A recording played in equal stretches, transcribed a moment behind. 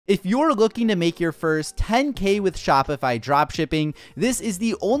If you're looking to make your first 10K with Shopify dropshipping, this is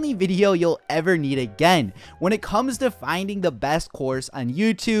the only video you'll ever need again. When it comes to finding the best course on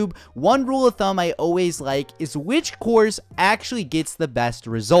YouTube, one rule of thumb I always like is which course actually gets the best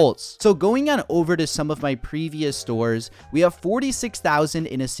results. So going on over to some of my previous stores, we have 46,000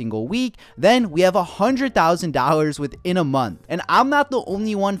 in a single week, then we have $100,000 within a month. And I'm not the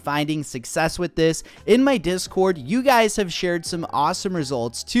only one finding success with this. In my Discord, you guys have shared some awesome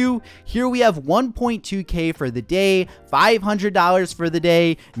results too. Here we have 1.2K for the day, $500 for the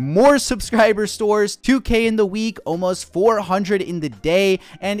day, more subscriber stores, 2K in the week, almost 400 in the day,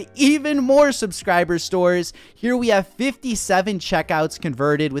 and even more subscriber stores. Here we have 57 checkouts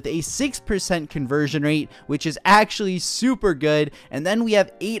converted with a 6% conversion rate, which is actually super good. And then we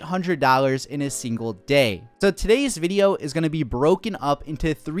have $800 in a single day. So today's video is going to be broken up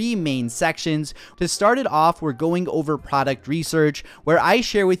into three main sections. To start it off, we're going over product research, where I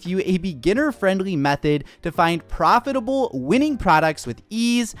share with you a beginner-friendly method to find profitable, winning products with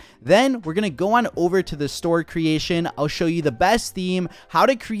ease. Then we're going to go on over to the store creation. I'll show you the best theme, how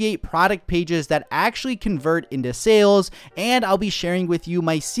to create product pages that actually convert into sales, and I'll be sharing with you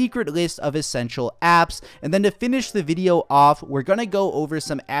my secret list of essential apps. And then to finish the video off, we're going to go over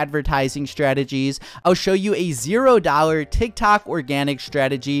some advertising strategies. I'll show you a $0 TikTok organic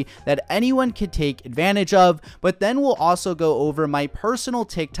strategy that anyone could take advantage of, but then we'll also go over my personal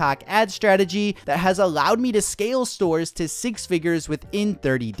TikTok ad strategy that has allowed me to scale stores to 6 figures within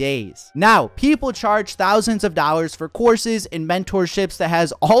 30 days. Now, people charge thousands of dollars for courses and mentorships that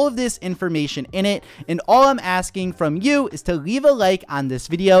has all of this information in it, and all I'm asking from you is to leave a like on this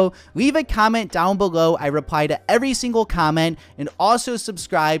video, leave a comment down below. I reply to every single comment, and also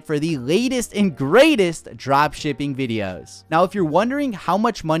subscribe for the latest and greatest dropshipping videos. Now, if you're wondering how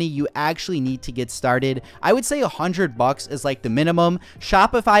much money you actually need to get started, I would say $100 is like the minimum.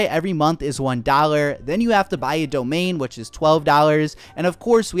 Shopify every month is $1. Then you have to buy a domain, which is $12. And of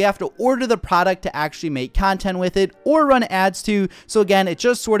course, we have to order the product to actually make content with it or run ads to. So again, it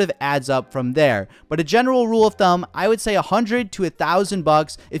just sort of adds up from there. But a general rule of thumb, I would say $100 to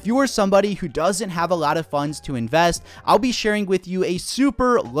 $1,000. If you are somebody who doesn't have a lot of funds to invest, I'll be sharing with you a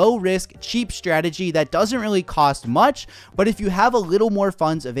super low risk, cheap strategy that doesn't really cost much. But if you have a little more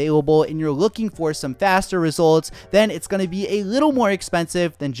funds available and you're looking for some faster results, then it's going to be a little more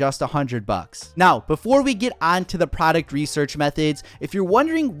expensive than just $100. Now, before we get on to the product research methods, if you're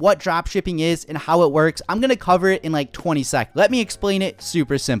wondering what dropshipping is and how it works, I'm going to cover it in like 20 seconds. Let me explain it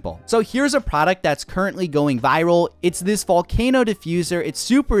super simple. So here's a product that's currently going viral. It's this volcano diffuser. It's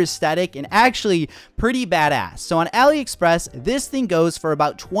super aesthetic and actually pretty badass. So on AliExpress, this thing goes for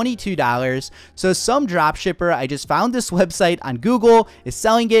about $22. So some dropshipper, I just found this website on Google, is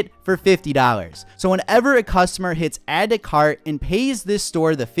selling it for $50. So whenever a customer hits add to cart and pays this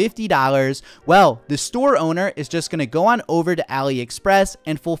store the $50, well, the store owner is just going to go on over to AliExpress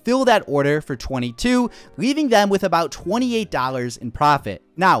and fulfill that order for $22, leaving them with about $28 in profit.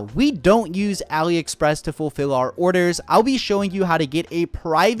 Now, we don't use AliExpress to fulfill our orders. I'll be showing you how to get a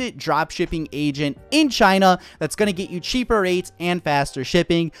private dropshipping agent in China that's going to get you cheaper rates and faster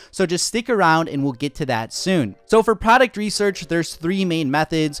shipping. So just stick around and we'll get to that soon. So for product research, there's three main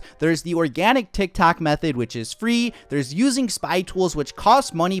methods. There's the organic TikTok method, which is free. There's using spy tools, which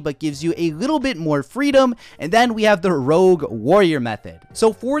costs money but gives you a little bit more freedom. And then we have the rogue warrior method.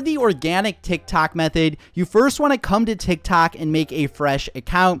 So for the organic TikTok method, you first want to come to TikTok and make a fresh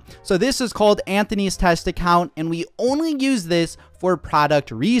account. So this is called Anthony's test account, and we only use this for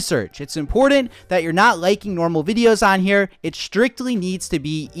product research. It's important that you're not liking normal videos on here. It strictly needs to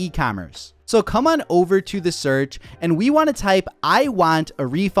be e-commerce. So come on over to the search, and we want to type "I want a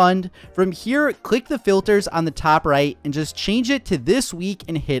refund." From here, click the filters on the top right and just change it to this week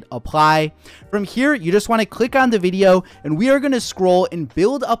and hit apply. From here, you just want to click on the video, and we are going to scroll and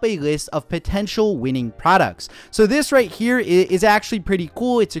build up a list of potential winning products. So this right here is actually pretty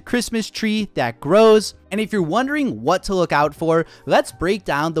cool. It's a Christmas tree that grows. And if you're wondering what to look out for, let's break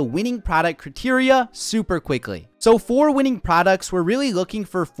down the winning product criteria super quickly. So for winning products, we're really looking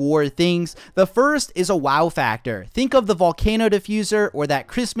for 4 things. The first is a wow factor. Think of the volcano diffuser or that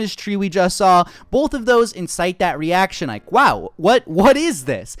Christmas tree we just saw. Both of those incite that reaction like, wow, what is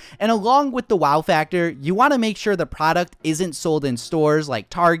this? And along with the wow factor, you want to make sure the product isn't sold in stores like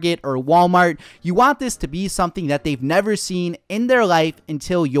Target or Walmart. You want this to be something that they've never seen in their life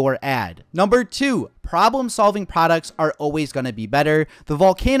until your ad. Number 2, problem-solving products are always going to be better. The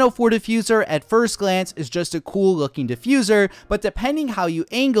Volcano 4 diffuser at first glance is just a cool looking diffuser, but depending how you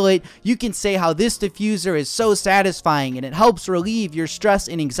angle it, you can say how this diffuser is so satisfying and it helps relieve your stress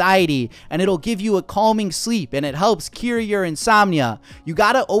and anxiety, and it'll give you a calming sleep, and it helps cure your insomnia. You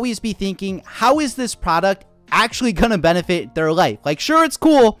gotta always be thinking, how is this product actually gonna benefit their life? Like, sure, it's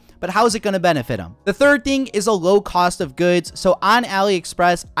cool, but how is it going to benefit them? The third thing is a low cost of goods. So on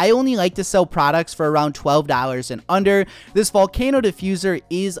AliExpress, I only like to sell products for around $12 and under. This Volcano diffuser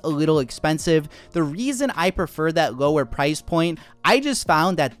is a little expensive. The reason I prefer that lower price point, I just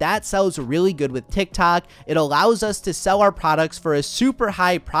found that that sells really good with TikTok. It allows us to sell our products for a super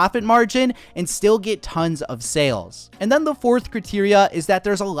high profit margin and still get tons of sales. And then the fourth criteria is that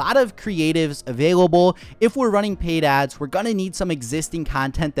there's a lot of creatives available. If we're running paid ads, we're going to need some existing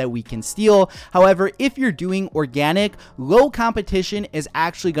content that we can steal. However, if you're doing organic, low competition is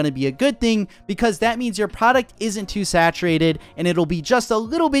actually going to be a good thing, because that means your product isn't too saturated and it'll be just a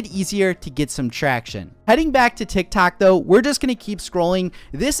little bit easier to get some traction. Heading back to TikTok though, we're just going to keep scrolling.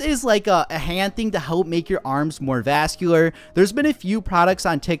 This is like a hand thing to help make your arms more vascular. There's been a few products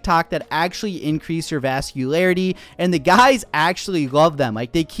on TikTok that actually increase your vascularity, and the guys actually love them.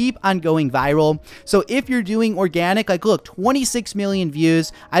 Like, they keep on going viral. So if you're doing organic, like, look, 26 million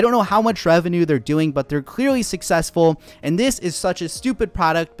views. I don't know how much revenue they're doing, but they're clearly successful. And this is such a stupid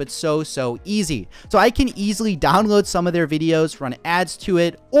product, but so easy. So I can easily download some of their videos, run ads to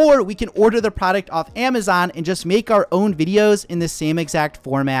it, or we can order the product off Amazon and just make our own videos in the same exact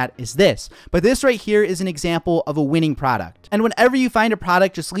format as this. But this right here is an example of a winning product. And whenever you find a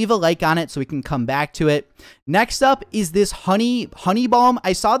product, just leave a like on it so we can come back to it. Next up is this honey balm.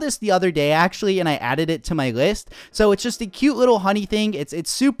 I saw this the other day actually, and I added it to my list. So it's just a cute little honey thing.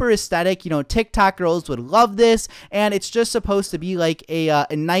 It's super aesthetic. You know, TikTok girls would love this, and it's just supposed to be like a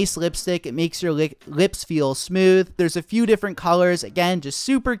nice lipstick. It makes your lips feel smooth. There's a few different colors. Again, just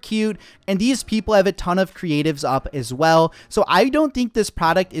super cute. And these people have a ton of creatives up as well. So I don't think this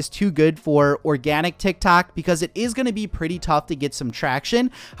product is too good for organic TikTok, because it is going to be pretty tough to get some traction.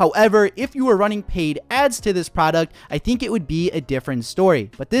 However, if you were running paid ads to this product, I think it would be a different story.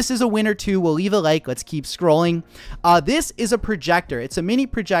 But this is a winner too. We'll leave a like. Let's keep scrolling. This is a projector. It's a mini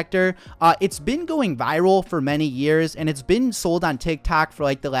projector. It's been going viral for many years, and it's been sold on TikTok for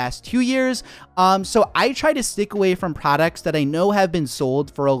like the last 2 years. So I try to stick away from products that I know have been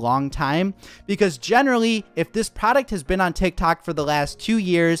sold for a long time, because generally, if this product has been on TikTok for the last 2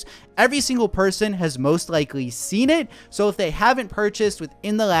 years, every single person has most likely seen it. So if they haven't purchased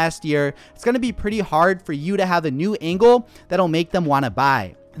within the last year, it's going to be pretty hard for you to have a new angle that'll make them want to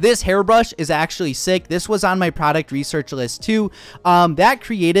buy. This hairbrush is actually sick. This was on my product research list too. That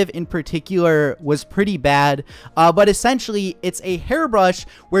creative in particular was pretty bad, but essentially it's a hairbrush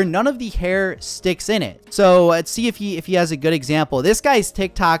where none of the hair sticks in it. So let's see if he has a good example. This guy's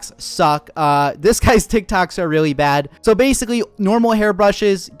TikToks suck. This guy's TikToks are really bad. So basically, normal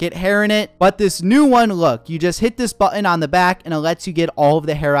hairbrushes get hair in it, but this new one, look, you just hit this button on the back and it lets you get all of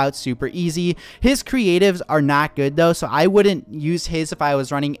the hair out super easy. His creatives are not good though, so I wouldn't use his if I was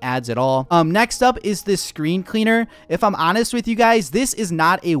running ads at all. Next up is this screen cleaner. If I'm honest with you guys, this is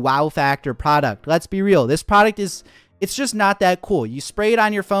not a wow factor product. Let's be real. This product it's just not that cool. You spray it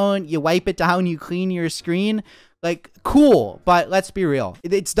on your phone, you wipe it down, you clean your screen. Like, cool, but let's be real.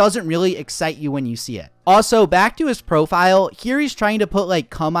 It doesn't really excite you when you see it. Also, back to his profile, here he's trying to put like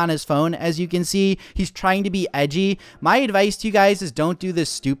cum on his phone. As you can see, he's trying to be edgy. My advice to you guys is don't do this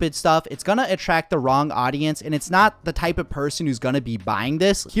stupid stuff. It's gonna attract the wrong audience, and it's not the type of person who's gonna be buying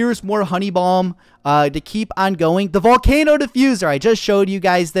this. Here's more honey balm to keep on going. The Volcano diffuser, I just showed you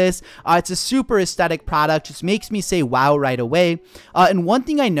guys this. It's a super aesthetic product, just makes me say wow right away. And one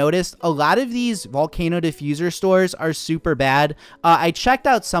thing I noticed, a lot of these Volcano diffuser stores are super bad. I checked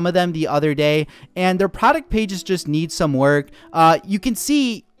out some of them the other day, and their product pages just need some work. You can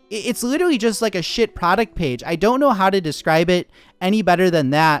see it's literally just like a shit product page. I don't know how to describe it any better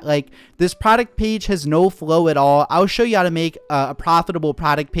than that. Like, this product page has no flow at all. I'll show you how to make a profitable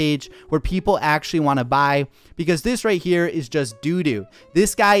product page where people actually want to buy, because this right here is just doo-doo.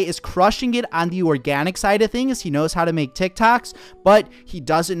 This guy is crushing it on the organic side of things. He knows how to make TikToks, but he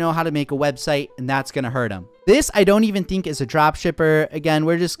doesn't know how to make a website, and that's gonna hurt him. This I don't even think is a dropshipper. Again,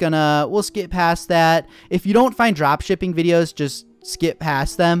 we'll skip past that. If you don't find dropshipping videos, just skip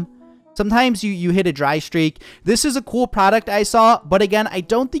past them. Sometimes you hit a dry streak. This is a cool product I saw, but again, I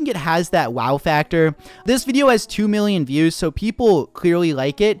don't think it has that wow factor. This video has 2 million views, so people clearly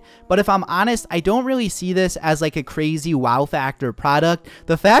like it. But if I'm honest, I don't really see this as like a crazy wow factor product.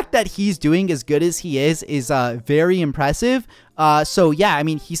 The fact that he's doing as good as he is very impressive. So yeah, I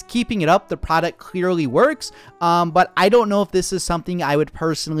mean, he's keeping it up. The product clearly works, but I don't know if this is something I would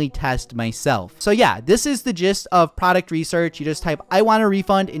personally test myself. So yeah, this is the gist of product research. You just type, I want a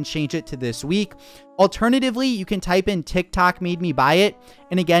refund, and change it to this week. Alternatively, you can type in TikTok made me buy it.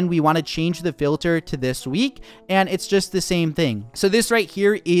 And again, we want to change the filter to this week, and it's just the same thing. So this right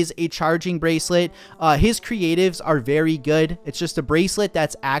here is a charging bracelet. His creatives are very good. It's just a bracelet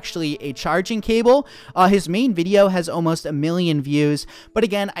that's actually a charging cable. His main video has almost 1 million views. But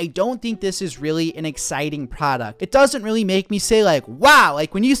again, I don't think this is really an exciting product. It doesn't really make me say like, wow,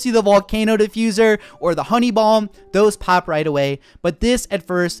 like when you see the volcano diffuser or the honey balm, those pop right away. But this at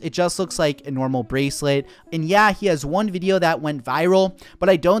first, it just looks like a normal bracelet. And yeah, he has one video that went viral, but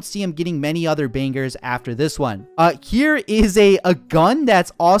I don't see him getting many other bangers after this one. Here is a gun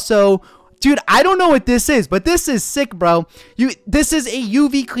that's also, dude, I don't know what this is, but this is sick, bro. This is a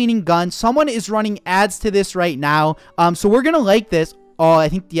UV cleaning gun. Someone is running ads to this right now. So we're gonna like this. Oh, I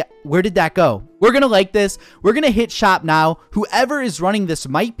think, yeah, where did that go? We're gonna like this. We're gonna hit shop now. Whoever is running this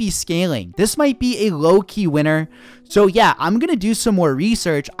might be scaling. This might be a low-key winner. So yeah, I'm gonna do some more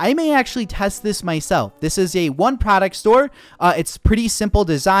research. I may actually test this myself. This is a one product store. It's pretty simple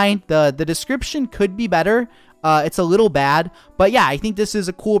design. The description could be better. It's a little bad, but yeah, I think this is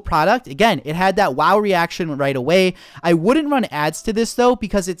a cool product. Again, it had that wow reaction right away. I wouldn't run ads to this though,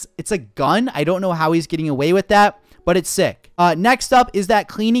 because it's a gun. I don't know how he's getting away with that, but it's sick. Next up is that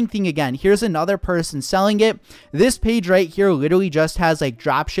cleaning thing again. Here's another person selling it. This page right here literally just has like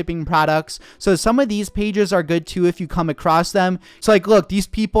drop shipping products. So some of these pages are good too if you come across them. So like, look, these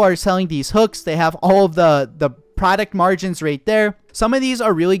people are selling these hooks. They have all of the product margins right there. Some of these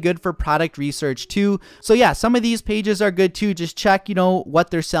are really good for product research too. So yeah, some of these pages are good too. Just check, you know,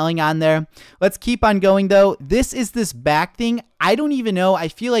 what they're selling on there. Let's keep on going though. This is this back thing. I don't even know. I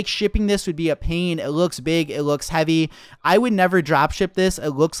feel like shipping this would be a pain. It looks big. It looks heavy. I would never drop ship this. It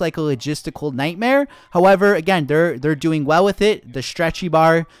looks like a logistical nightmare. However, again, they're doing well with it. The stretchy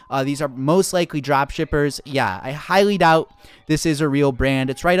bar, these are most likely drop shippers. Yeah, I highly doubt this is a real brand.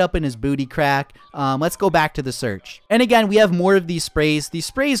 It's right up in his booty crack. Let's go back to the search. And again, we have more of these sprays. These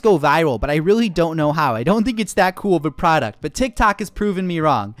sprays go viral, but I really don't know how. I don't think it's that cool of a product, but TikTok has proven me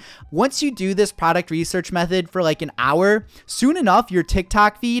wrong. Once you do this product research method for like an hour, soon enough, your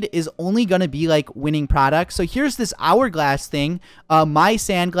TikTok feed is only going to be like winning products. So here's this hourglass thing, My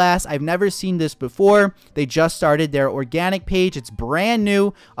Sandglass. I've never seen this before. They just started their organic page. It's brand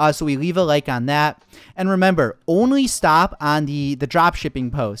new. So we leave a like on that. And remember, only stop on the drop shipping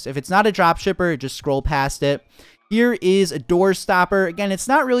post. If it's not a drop shipper, just scroll past it. Here is a door stopper. Again, it's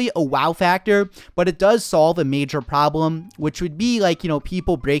not really a wow factor, but it does solve a major problem, which would be like, you know,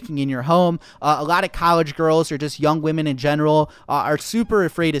 people breaking in your home. A lot of college girls or just young women in general are super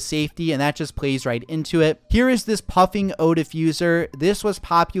afraid of safety, and that just plays right into it. Here is this puffing O diffuser. This was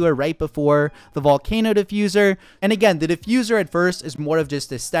popular right before the volcano diffuser. And again, the diffuser at first is more of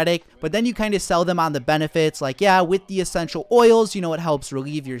just aesthetic, but then you kind of sell them on the benefits. Like, yeah, with the essential oils, you know, it helps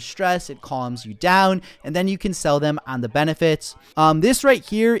relieve your stress. It calms you down, and then you can sell them on the benefits. This right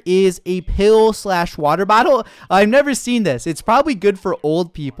here is a pill / water bottle. I've never seen this. It's probably good for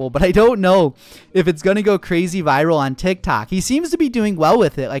old people, but I don't know if it's gonna go crazy viral on TikTok. He seems to be doing well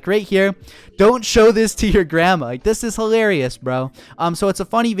with it. Like right here, don't show this to your grandma. Like, this is hilarious, bro. So it's a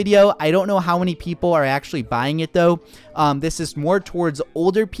funny video. I don't know how many people are actually buying it though. This is more towards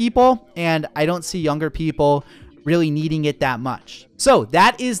older people, and I don't see younger people really needing it that much. So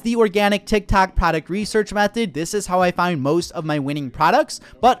that is the organic TikTok product research method. This is how I find most of my winning products,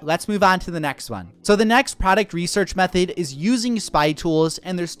 but let's move on to the next one. So the next product research method is using spy tools,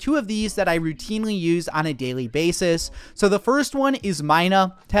 and there's two of these that I routinely use on a daily basis. So the first one is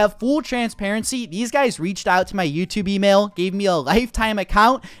Minea. To have full transparency, these guys reached out to my YouTube email, gave me a lifetime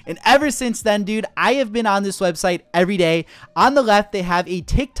account, and ever since then, dude, I have been on this website every day. On the left, they have a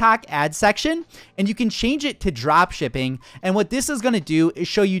TikTok ad section, and you can change it to drop shipping. And what this is going to do is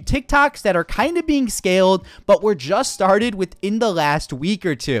show you TikToks that are kind of being scaled, but were just started within the last week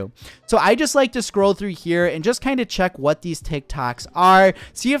or two. So I just like to scroll through here and just kind of check what these TikToks are,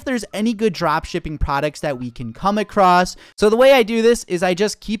 see if there's any good drop shipping products that we can come across. So the way I do this is I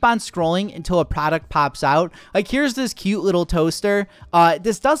just keep on scrolling until a product pops out. Like, here's this cute little toaster.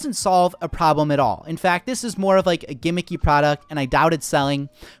 This doesn't solve a problem at all. In fact, this is more of like a gimmicky product, and I doubt it's selling.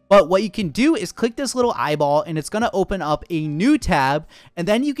 But what you can do is click this little eyeball and it's going to open up a new tab, and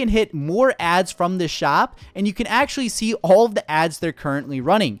then you can hit more ads from the shop and you can actually see all of the ads they're currently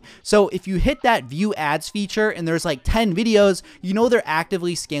running. So if you hit that view ads feature and there's like 10 videos, you know they're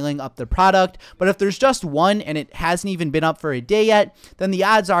actively scaling up the product. But if there's just one and it hasn't even been up for a day yet, then the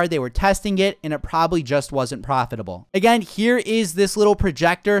odds are they were testing it and it probably just wasn't profitable. Again, here is this little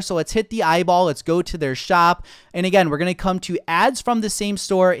projector. So let's hit the eyeball. Let's go to their shop. And again, we're going to come to ads from the same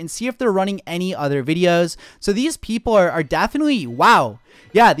store and see if they're running any other videos. So these people are definitely, wow.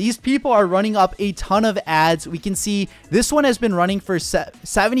 Yeah, these people are running up a ton of ads. We can see this one has been running for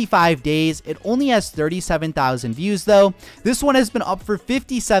 75 days. It only has 37,000 views though. This one has been up for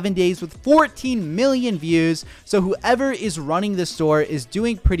 57 days with 14 million views. So whoever is running the store is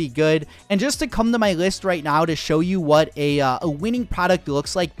doing pretty good. And just to come to my list right now to show you what a winning product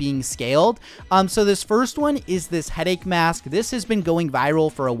looks like being scaled. So this first one is this headache mask. This has been going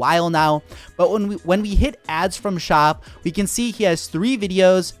viral for a while now. But when we hit ads from shop, we can see he has 3 videos.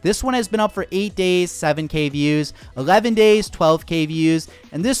 This one has been up for 8 days, 7K views, 11 days, 12K views,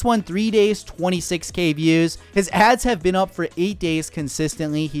 and this one 3 days, 26K views. His ads have been up for 8 days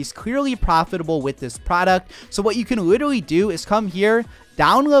consistently. He's clearly profitable with this product. So what you can literally do is come here,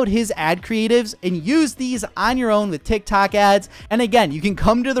 download his ad creatives and use these on your own with TikTok ads. And again, you can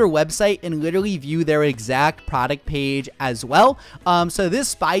come to their website and literally view their exact product page as well. So this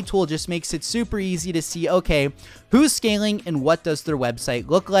spy tool just makes it super easy to see, okay, who's scaling and what does their website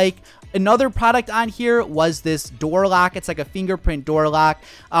look like. Another product on here was this door lock. It's like a fingerprint door lock.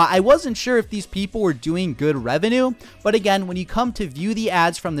 I wasn't sure if these people were doing good revenue, but again, when you come to view the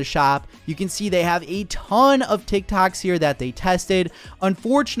ads from the shop, you can see they have a ton of TikToks here that they tested.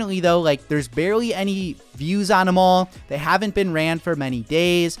 Unfortunately though, like there's barely any views on them all. They haven't been ran for many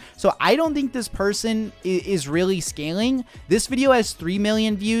days. So I don't think this person is really scaling. This video has 3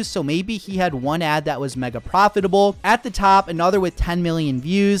 million views. So maybe he had one ad that was mega profitable. At the top, another with 10 million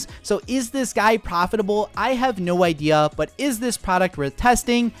views. So is this guy profitable? I have no idea, but is this product worth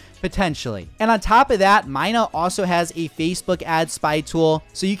testing? Potentially. And on top of that, Minea also has a Facebook ad spy tool,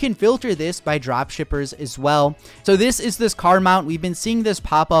 so you can filter this by dropshippers as well. So this is this car mount. We've been seeing this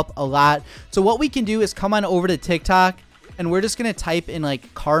pop up a lot. So what we can do is come on over to TikTok, and we're just going to type in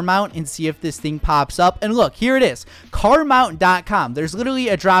like car mount and see if this thing pops up. And look, here it is, carmount.com. There's literally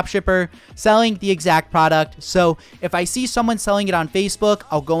a dropshipper selling the exact product. So if I see someone selling it on Facebook,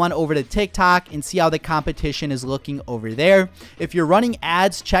 I'll go on over to TikTok and see how the competition is looking over there. If you're running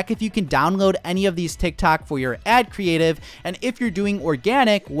ads, check if you can download any of these TikTok for your ad creative. And if you're doing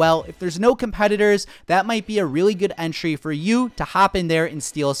organic, well, if there's no competitors, that might be a really good entry for you to hop in there and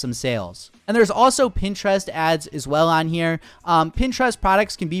steal some sales. And there's also Pinterest ads as well on here. Pinterest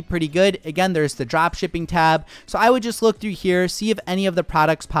products can be pretty good. Again, there's the dropshipping tab. So I would just look through here, see if any of the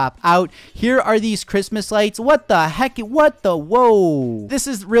products pop out. Here are these Christmas lights. What the heck? What the? Whoa. This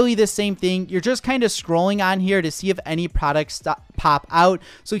is really the same thing. You're just kind of scrolling on here to see if any products pop out.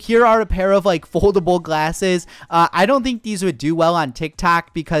 So here are a pair of like foldable glasses. I don't think these would do well on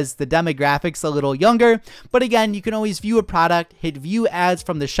TikTok because the demographic's a little younger. But again, you can always view a product, hit view ads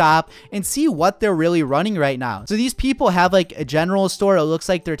from the shop, and see what they're really running right now. So these people have like a general store. It looks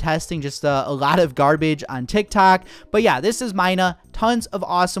like they're testing just a lot of garbage on TikTok. But yeah, this is Minea. Tons of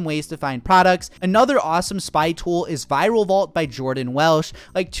awesome ways to find products. Another awesome spy tool is Viral Vault by Jordan Welsh.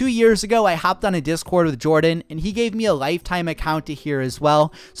 Like 2 years ago, I hopped on a Discord with Jordan and he gave me a lifetime account to here as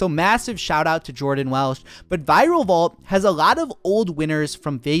well. So massive shout out to Jordan Welsh. But Viral Vault has a lot of old winners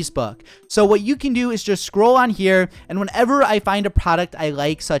from Facebook. So what you can do is just scroll on here, and whenever I find a product I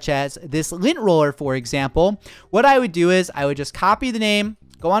like, such as this lint roller, for example, what I would do is I would just copy the name,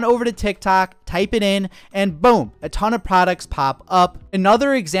 go on over to TikTok, type it in, and boom, a ton of products pop up.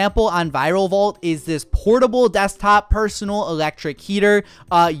 Another example on Viral Vault is this portable desktop personal electric heater.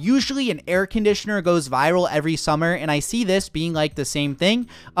 Usually an air conditioner goes viral every summer, and I see this being like the same thing.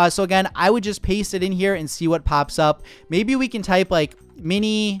 So again, I would just paste it in here and see what pops up. Maybe we can type like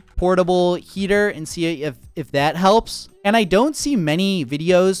mini portable heater and see if that helps. And I don't see many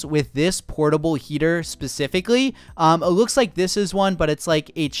videos with this portable heater specifically. It looks like this is one, but it's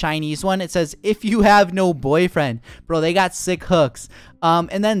like a Chinese one. It says, if you have no boyfriend. Bro, they got sick hooks.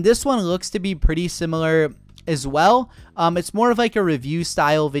 And then this one looks to be pretty similar. as well. It's more of like a review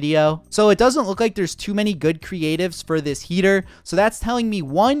style video. So it doesn't look like there's too many good creatives for this heater. So that's telling me,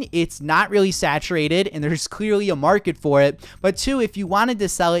 one, it's not really saturated and there's clearly a market for it. But two, if you wanted to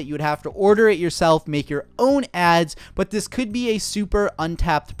sell it, you would have to order it yourself, make your own ads, but this could be a super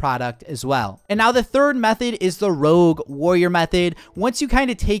untapped product as well. And now the third method is the Rogue Warrior method. Once you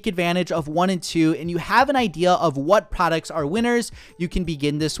kind of take advantage of 1 and 2 and you have an idea of what products are winners, you can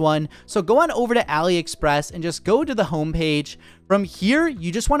begin this one. So go on over to AliExpress and just go to the home page. From here,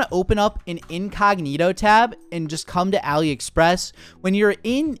 you just want to open up an incognito tab and just come to AliExpress. When you're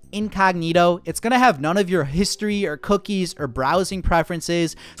in incognito, it's going to have none of your history or cookies or browsing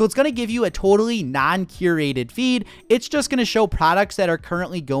preferences. So it's going to give you a totally non-curated feed. It's just going to show products that are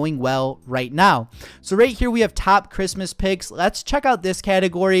currently going well right now. So right here, we have top Christmas picks. Let's check out this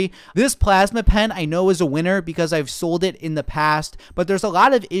category. This plasma pen I know is a winner because I've sold it in the past, but there's a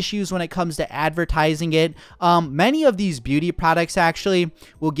lot of issues when it comes to advertising it. Many of these beauty products actually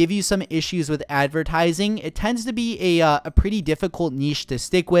will give you some issues with advertising. It tends to be a pretty difficult niche to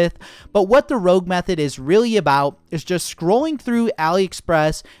stick with, but what the Rogue method is really about is just scrolling through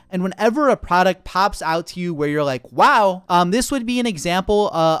AliExpress, and whenever a product pops out to you where you're like, wow, this would be an example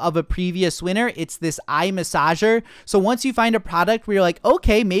of a previous winner. It's this eye massager. So once you find a product where you're like,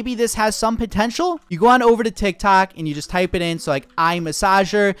 okay, maybe this has some potential, you go on over to TikTok and you just type it in. So like eye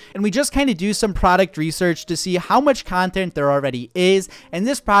massager, and we just kind of do some product research to see how much content there already is. And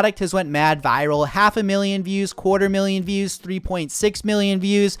this product has went mad viral, 500,000 views, 250,000 views, 3.6 million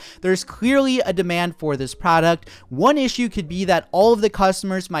views. There's clearly a demand for this product. One issue could be that all of the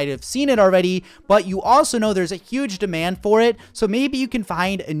customers might have seen it already, but you also know there's a huge demand for it. So maybe you can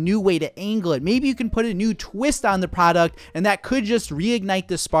find a new way to angle it. Maybe you can put a new twist on the product, and that could just reignite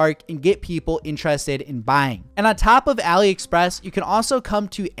the spark and get people interested in buying. And on top of AliExpress, you can also come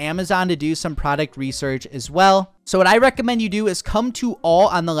to Amazon to do some product research as well. So what I recommend you do is come to all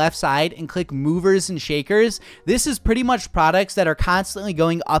on the left side and click movers and shakers. This is pretty much products that are constantly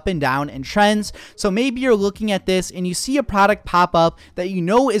going up and down in trends. So maybe you're looking at this and you see a product pop up that you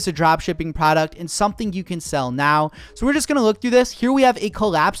know is a dropshipping product and something you can sell now. So we're just going to look through this. Here we have a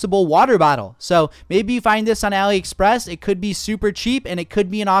collapsible water bottle. So maybe you find this on AliExpress. It could be super cheap and it could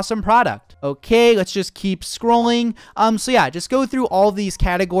be an awesome product. Okay, let's just keep scrolling. So yeah, just go through all of these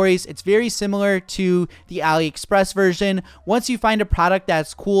categories. It's very similar to the AliExpress version. Once you find a product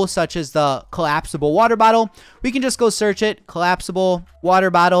that's cool, such as the collapsible water bottle, we can just go search it, collapsible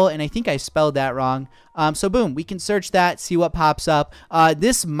water bottle, and I think I spelled that wrong. So boom, we can search that, see what pops up.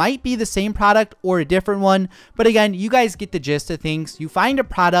 This might be the same product or a different one, but again, you guys get the gist of things. You find a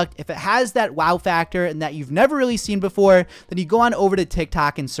product, if it has that wow factor and that you've never really seen before, then you go on over to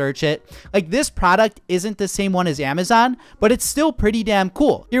TikTok and search it. Like this product isn't the same one as Amazon, but it's still pretty damn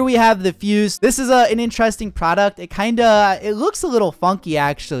cool. Here we have the Fuse. This is an interesting product. It looks a little funky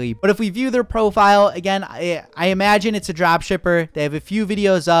actually, but if we view their profile, again, I imagine it's a dropshipper. They have a few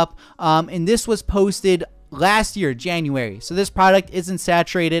videos up, and this was posted last year, January. So this product isn't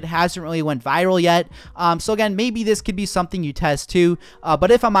saturated, hasn't really went viral yet. So again, maybe this could be something you test too.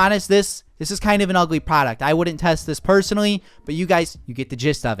 But if I'm honest, this is kind of an ugly product. I wouldn't test this personally, but you guys, you get the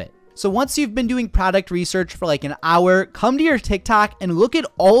gist of it. So once you've been doing product research for like an hour, come to your TikTok and look at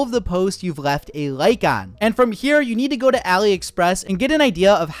all of the posts you've left a like on. And from here, you need to go to AliExpress and get an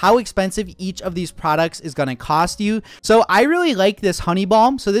idea of how expensive each of these products is going to cost you. So I really like this honey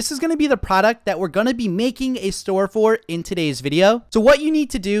balm. So this is going to be the product that we're going to be making a store for in today's video. So what you need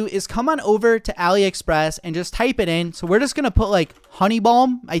to do is come on over to AliExpress and just type it in. So we're just going to put like honey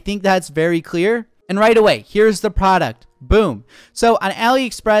balm. I think that's very clear. And right away, here's the product. Boom. So on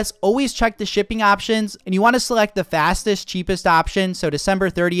AliExpress, always check the shipping options, and you want to select the fastest, cheapest option. So December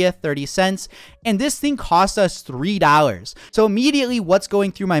 30th, 30 cents. And this thing cost us $3. So immediately what's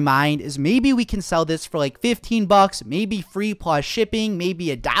going through my mind is maybe we can sell this for like 15 bucks, maybe free plus shipping, maybe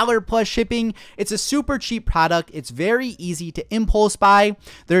 $1 plus shipping. It's a super cheap product. It's very easy to impulse buy.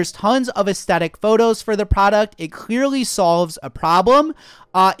 There's tons of aesthetic photos for the product. It clearly solves a problem.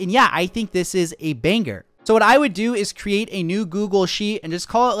 And yeah, I think this is a banger. So what I would do is create a new Google sheet and just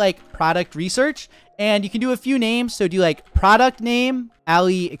call it like product research. And you can do a few names. So do like product name,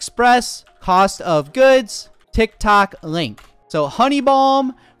 AliExpress, cost of goods, TikTok link. So honey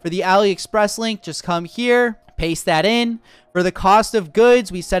balm for the AliExpress link, just come here, paste that in. For the cost of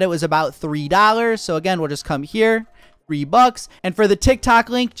goods, we said it was about $3. So again, we'll just come here. $3. And for the TikTok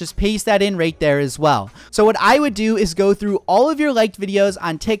link, just paste that in right there as well. So what I would do is go through all of your liked videos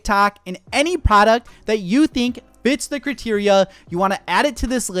on TikTok and any product that you think fits the criteria, you want to add it to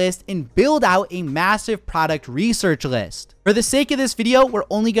this list and build out a massive product research list. For the sake of this video, we're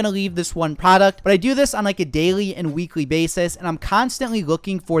only going to leave this one product, but I do this on like a daily and weekly basis, and I'm constantly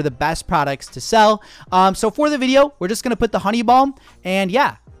looking for the best products to sell. So for the video, we're just going to put the honey balm, and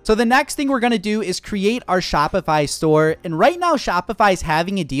yeah. So the next thing we're going to do is create our Shopify store. And right now, Shopify is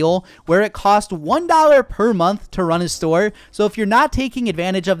having a deal where it costs $1 per month to run a store. So if you're not taking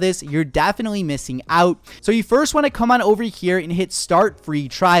advantage of this, you're definitely missing out. So you first want to come on over here and hit start free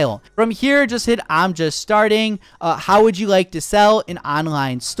trial. From here, just hit I'm just starting. How would you like to sell an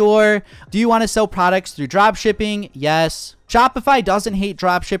online store? Do you want to sell products through dropshipping? Yes. Shopify doesn't hate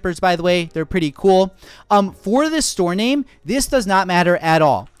dropshippers, by the way. They're pretty cool. For this store name, this does not matter at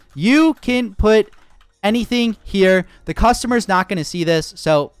all. You can put anything here. The customer's not going to see this,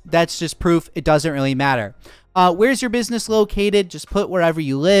 so that's just proof it doesn't really matter. Where's your business located? Just put wherever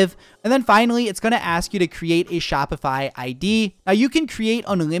you live. And then finally, it's going to ask you to create a Shopify ID. Now, you can create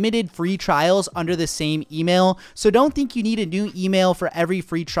unlimited free trials under the same email, so don't think you need a new email for every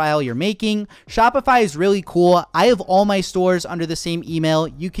free trial you're making. Shopify is really cool. I have all my stores under the same email.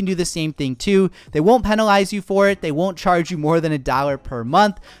 You can do the same thing too. They won't penalize you for it. They won't charge you more than $1 per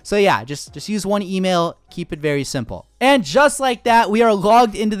month. So yeah, just use one email. Keep it very simple. And just like that, we are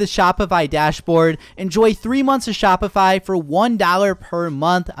logged into the Shopify dashboard. Enjoy 3 months of Shopify for $1 per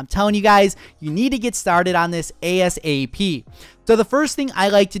month. I'm telling you guys, you need to get started on this ASAP. So the first thing I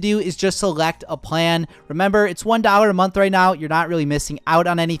like to do is just select a plan. Remember, it's $1 a month right now. You're not really missing out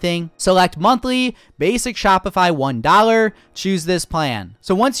on anything. Select monthly, basic Shopify $1. Choose this plan.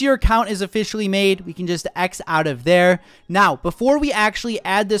 So once your account is officially made, we can just X out of there. Now, before we actually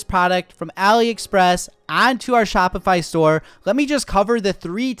add this product from AliExpress onto our Shopify store, let me just cover the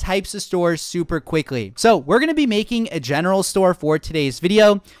 3 types of stores super quickly. So we're going to be making a general store for today's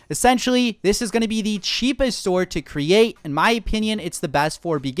video. Essentially, this is going to be the cheapest store to create. In my opinion, it's the best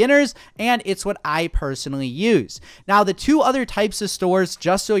for beginners, and it's what I personally use. Now, the 2 other types of stores,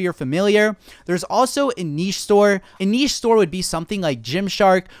 just so you're familiar, there's also a niche store. A niche store would be something like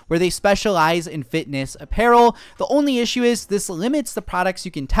Gymshark, where they specialize in fitness apparel. The only issue is this limits the products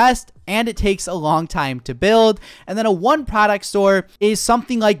you can test, and it takes a long time to build. And then a one product store is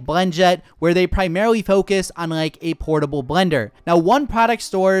something like BlendJet, where they primarily focus on like a portable blender. Now, one product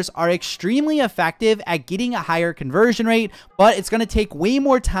stores are extremely effective at getting a higher conversion rate, but it's going to take way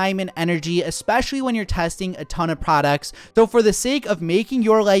more time and energy, especially when you're testing a ton of products. So for the sake of making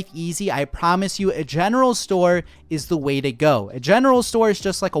your life easy, I promise you a general store is the way to go. A general store is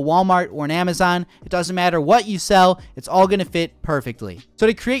just like a Walmart or an Amazon. It doesn't matter what you sell, it's all going to fit perfectly. So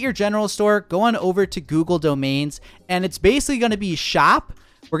to create your general store, go on over to Google Domains, and it's basically going to be shop.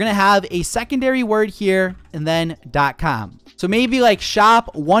 We're going to have a secondary word here and then .com. So maybe like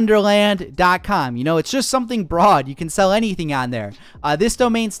shopwonderland.com. You know, it's just something broad. You can sell anything on there. This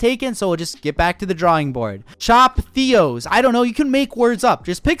domain's taken, so we'll just get back to the drawing board. Shop Theos. I don't know. You can make words up.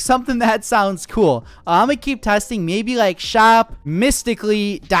 Just pick something that sounds cool. I'm going to keep testing. Maybe like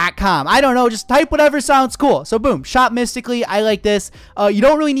shopmystically.com. I don't know. Just type whatever sounds cool. So boom, Shop Mystically. I like this. You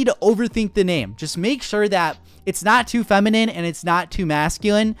don't really need to overthink the name. Just make sure that it's not too feminine and it's not too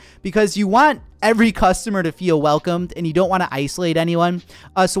masculine, because you want every customer to feel welcomed and you don't want to isolate anyone.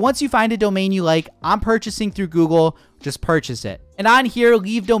 So once you find a domain you like, I'm purchasing through Google, just purchase it. And on here,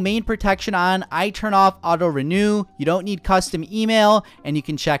 leave domain protection on. I turn off auto renew. You don't need custom email, and you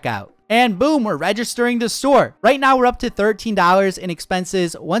can check out. And boom, we're registering the store. Right now, we're up to $13 in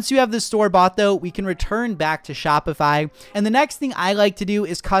expenses. Once you have the store bought though, we can return back to Shopify. And the next thing I like to do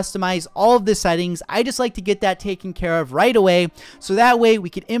is customize all of the settings. I just like to get that taken care of right away. So that way we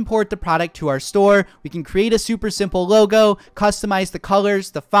can import the product to our store. We can create a super simple logo, customize the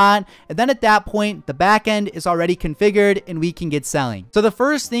colors, the font. And then at that point, the back end is already configured and we can get selling. So the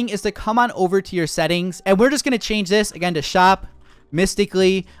first thing is to come on over to your settings, and we're just going to change this again to shop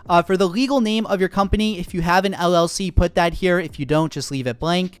Mystically. For the legal name of your company, if you have an LLC, put that here. If you don't, just leave it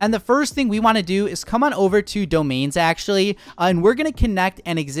blank. And the first thing we want to do is come on over to domains actually, and we're going to connect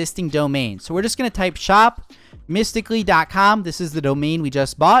an existing domain. So we're just going to type shopmystically.com. This is the domain we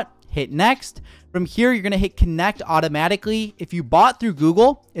just bought. Hit next. From here, you're going to hit connect automatically. If you bought through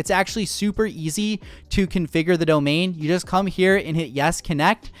Google, it's actually super easy to configure the domain. You just come here and hit yes,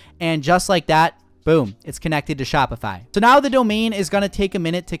 connect. And just like that, boom, it's connected to Shopify. So now the domain is going to take a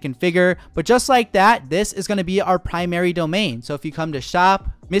minute to configure, but just like that, this is going to be our primary domain. So if you come to shop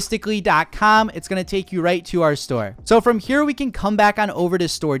mystically.com, it's going to take you right to our store. So from here, we can come back on over to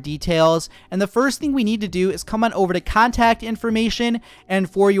store details. And the first thing we need to do is come on over to contact information. And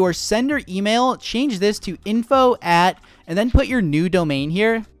for your sender email, change this to info@ and then put your new domain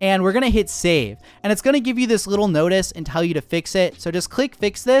here, and we're gonna hit save, and it's gonna give you this little notice and tell you to fix it. So just click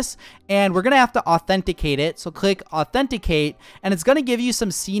fix this, and we're gonna have to authenticate it. So click authenticate, and it's gonna give you some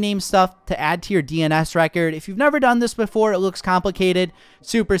CNAME stuff to add to your DNS record. If you've never done this before, it looks complicated.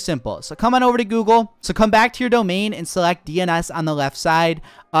 Super simple. So come on over to Google. So come back to your domain and select DNS on the left side.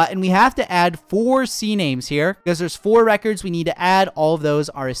 And we have to add 4 CNAMEs here because there's 4 records we need to add. All of those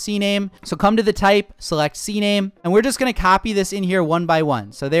are a CNAME. So come to the type, select CNAME, and we're just going to copy this in here one by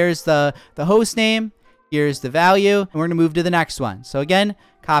one. So there's the host name. Here's the value, and we're going to move to the next one. So again,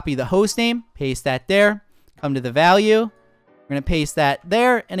 copy the host name, paste that there, come to the value. We're going to paste that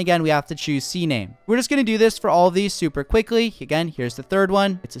there. And again, we have to choose CNAME. We're just going to do this for all of these super quickly. Again, here's the third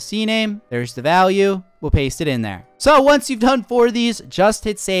one. It's a CNAME. There's the value. We'll paste it in there. So once you've done 4 of these, just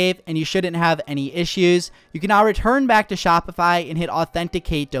hit save and you shouldn't have any issues. You can now return back to Shopify and hit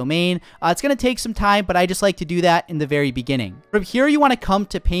authenticate domain. It's going to take some time, but I just like to do that in the very beginning. From here, you want to come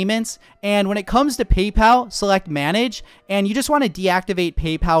to payments. And when it comes to PayPal, select manage. And you just want to deactivate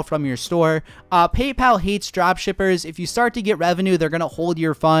PayPal from your store. PayPal hates dropshippers. If you start to get revenue, they're going to hold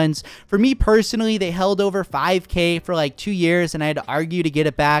your funds. For me personally, they held over $5K for like 2 years and I had to argue to get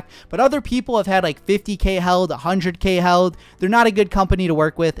it back. But other people have had like 50K held, 100K held. They're not a good company to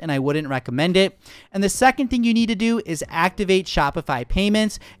work with and I wouldn't recommend it. And the second thing you need to do is activate Shopify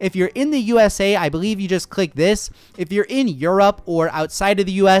payments. If you're in the USA, I believe you just click this. If you're in Europe or outside of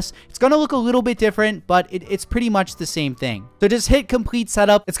the US, it's going to look a little bit different, but it's pretty much the same thing. So just hit complete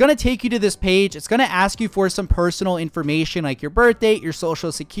setup. It's going to take you to this page. It's going to ask you for some personal information like your birth date, your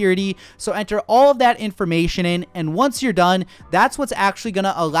social security. So enter all of that information in. And once you're done, that's what's actually going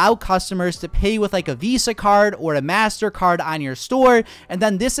to allow customers to pay with like a Visa card or a MasterCard on your store. And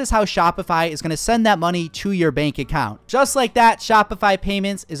then this is how Shopify is going to send that money to your bank account. Just like that, Shopify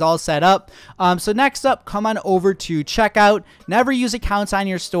payments is all set up. So next up, come on over to checkout. Never use accounts on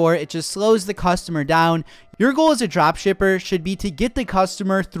your store. It just slows the customer down. Your goal as a dropshipper should be to get the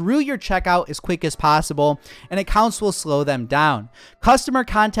customer through your checkout as quick as possible, and accounts will slow them down. Customer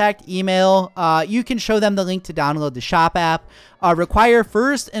contact email, you can show them the link to download the Shop app. Require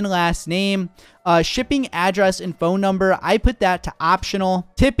first and last name. Shipping address and phone number, I put that to optional.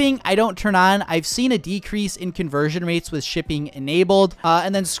 Tipping, I don't turn on. I've seen a decrease in conversion rates with shipping enabled.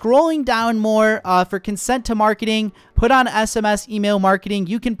 And then scrolling down more, for consent to marketing, put on SMS email marketing.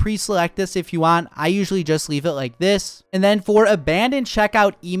 You can pre-select this if you want. I usually just leave it like this. And then for abandoned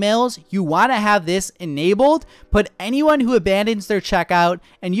checkout emails, you want to have this enabled. Put anyone who abandons their checkout,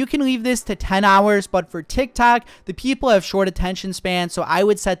 and you can leave this to 10 hours. But for TikTok, the people have short attention span, so I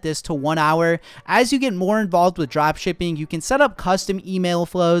would set this to 1 hour. As you get more involved with dropshipping, you can set up custom email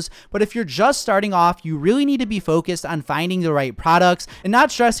flows, but if you're just starting off, you really need to be focused on finding the right products and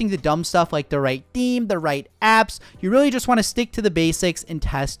not stressing the dumb stuff like the right theme, the right apps. You really just want to stick to the basics and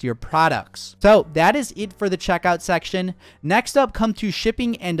test your products. So that is it for the checkout section. Next up, come to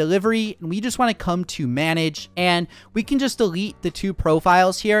shipping and delivery, and we just want to come to manage, and we can just delete the 2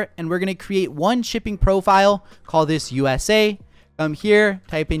 profiles here, and we're going to create one shipping profile, call this USA. Come here,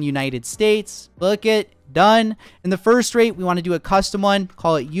 type in United States, book it, done. In the first rate, we want to do a custom one,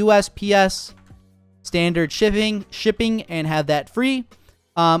 call it USPS, standard shipping, and have that free.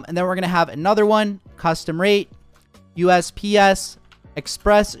 And then we're going to have another one, custom rate, USPS,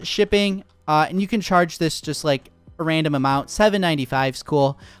 express shipping, and you can charge this just like a random amount. $7.95 is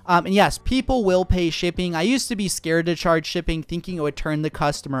cool. And yes, people will pay shipping. I used to be scared to charge shipping, thinking it would turn the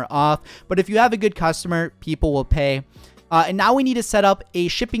customer off. But if you have a good customer, people will pay. And now we need to set up a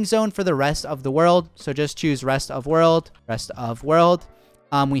shipping zone for the rest of the world. So just choose rest of world, rest of world.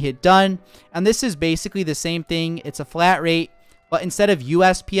 We hit done. And this is basically the same thing. It's a flat rate, but instead of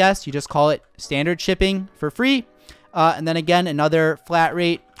USPS, you just call it standard shipping for free. And then again, another flat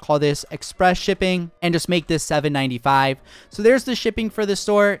rate, call this express shipping, and just make this $7.95. So there's the shipping for the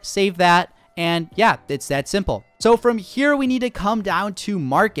store. Save that. And yeah, it's that simple. So from here, we need to come down to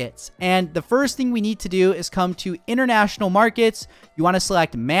markets. And the first thing we need to do is come to international markets. You want to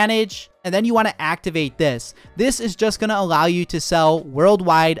select manage, and then you want to activate this. This is just going to allow you to sell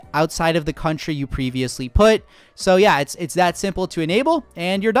worldwide outside of the country you previously put. So yeah, it's that simple to enable,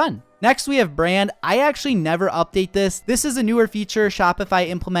 and you're done. Next, we have brand. I actually never update this. This is a newer feature Shopify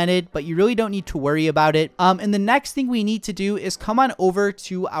implemented, but you really don't need to worry about it. And the next thing we need to do is come on over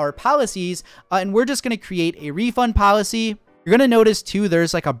to our policies, and we're just going to create a refund policy. You're going to notice too,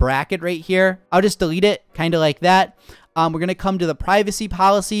 there's like a bracket right here. I'll just delete it kind of like that. We're going to come to the privacy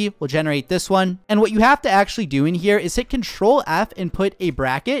policy. We'll generate this one. And what you have to actually do in here is hit Control F and put a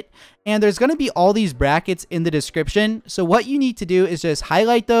bracket. And there's going to be all these brackets in the description. So what you need to do is just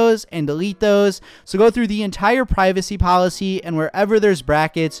highlight those and delete those. So go through the entire privacy policy, and wherever there's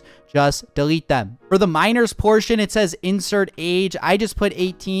brackets, just delete them. For the minors portion, it says insert age. I just put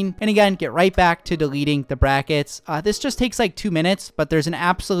 18. And again, get right back to deleting the brackets. This just takes like 2 minutes, but there's an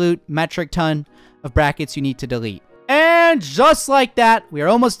absolute metric ton of brackets you need to delete. And just like that, we are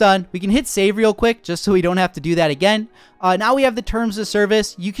almost done. We can hit save real quick just so we don't have to do that again. Now we have the terms of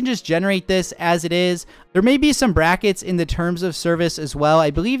service. You can just generate this as it is. There may be some brackets in the terms of service as well.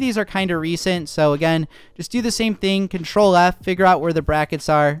 I believe these are kind of recent. So again, just do the same thing. Control F, figure out where the brackets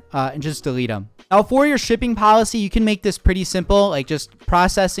are, and just delete them. Now for your shipping policy, you can make this pretty simple, like just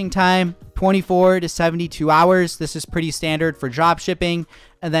processing time, 24 to 72 hours. This is pretty standard for drop shipping.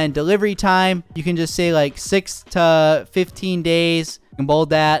 And then delivery time, you can just say like 6 to 15 days. You can bold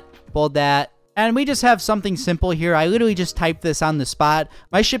that, bold that. And we just have something simple here. I literally just typed this on the spot.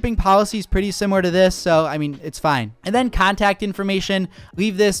 My shipping policy is pretty similar to this, so I mean, it's fine. And then contact information,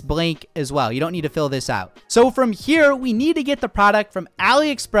 leave this blank as well. You don't need to fill this out. So from here, we need to get the product from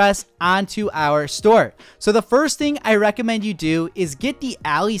AliExpress onto our store. So the first thing I recommend you do is get the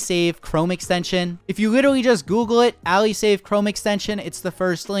AliSave Chrome extension. If you literally just Google it, AliSave Chrome extension, it's the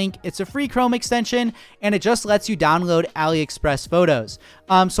first link. It's a free Chrome extension, and it just lets you download AliExpress photos.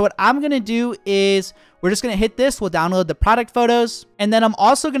 So what I'm going to do is we're just going to hit this. We'll download the product photos. And then I'm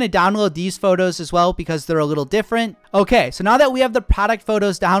also going to download these photos as well because they're a little different. Okay, so now that we have the product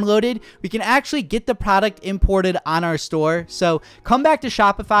photos downloaded, we can actually get the product imported on our store. So come back to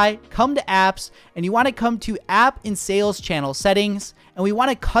Shopify, come to apps, and you want to come to app and sales channel settings. And we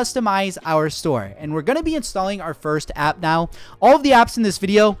want to customize our store. And we're going to be installing our first app now. All of the apps in this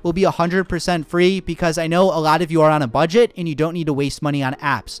video will be 100% free because I know a lot of you are on a budget and you don't need to waste money on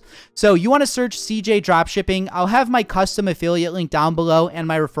apps. So you want to search CJ Dropshipping. I'll have my custom affiliate link down below and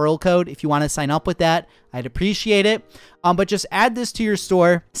my referral code if you want to sign up with that. I'd appreciate it. But just add this to your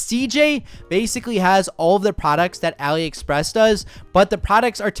store. CJ basically has all of the products that AliExpress does, but the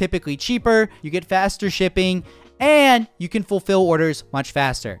products are typically cheaper. You get faster shipping, and you can fulfill orders much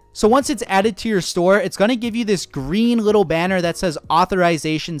faster. So once it's added to your store, it's going to give you this green little banner that says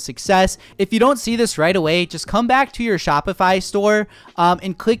authorization success. If you don't see this right away, just come back to your Shopify store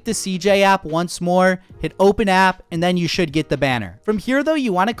and click the CJ app once more, hit open app, and then you should get the banner. From here though,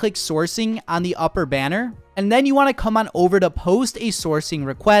 you want to click sourcing on the upper banner. And then you want to come on over to post a sourcing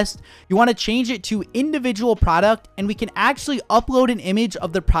request. You want to change it to individual product, and we can actually upload an image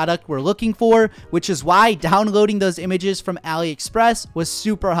of the product we're looking for, which is why downloading those images from AliExpress was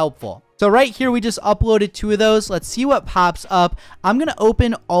super helpful. So right here, we just uploaded 2 of those. Let's see what pops up. I'm going to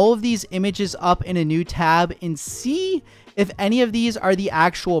open all of these images up in a new tab and see if any of these are the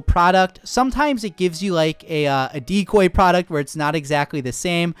actual product. Sometimes it gives you like a decoy product where it's not exactly the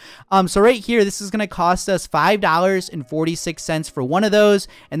same. So right here, this is going to cost us $5.46 for one of those,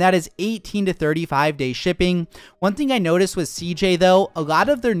 and that is 18 to 35 day shipping. One thing I noticed with CJ though, a lot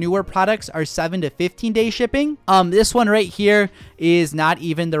of their newer products are 7 to 15 day shipping. This one right here is not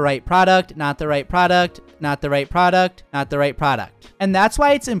even the right product, not the right product, not the right product, not the right product. And that's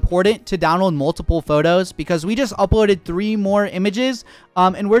why it's important to download multiple photos, because we just uploaded 3 more images,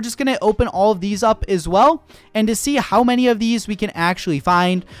 and we're just going to open all of these up as well. And to see how many of these we can actually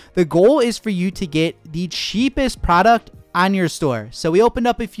find, the goal is for you to get the cheapest product on your store. So we opened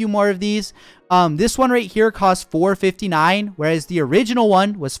up a few more of these. This one right here costs $4.59, whereas the original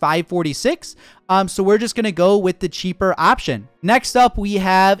one was $5.46. So we're just going to go with the cheaper option. Next up, we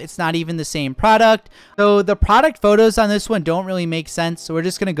have, it's not even the same product. So the product photos on this one don't really make sense. So we're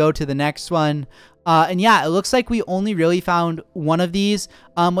just going to go to the next one. And yeah, it looks like we only really found one of these.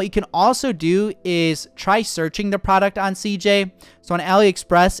 What you can also do is try searching the product on CJ. So on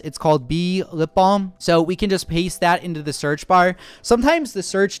AliExpress, it's called Bee Lip Balm. So we can just paste that into the search bar. Sometimes the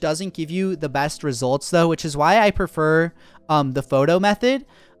search doesn't give you the best results though, which is why I prefer the photo method.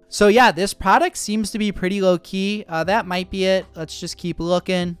 So yeah, this product seems to be pretty low key. That might be it. Let's just keep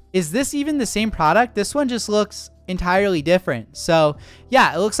looking. Is this even the same product? This one just looks entirely different. So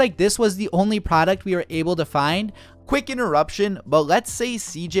yeah, it looks like this was the only product we were able to find. Quick interruption, but let's say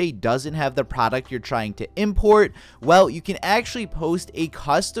CJ doesn't have the product you're trying to import. Well, you can actually post a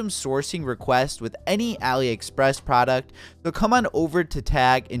custom sourcing request with any AliExpress product. So come on over to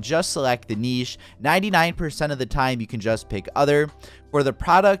tag and just select the niche. 99% of the time you can just pick other. For the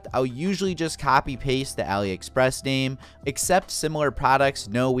product, I'll usually just copy paste the AliExpress name. Accept similar products.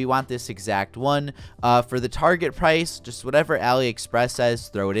 No, we want this exact one. For the target price, just whatever AliExpress says,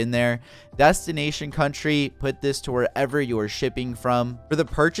 throw it in there. Destination country, put this to to wherever you're shipping from. For the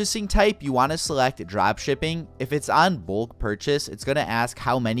purchasing type, you want to select drop shipping. If it's on bulk purchase, it's going to ask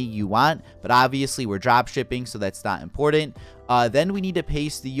how many you want, but obviously we're drop shipping, so that's not important. Then we need to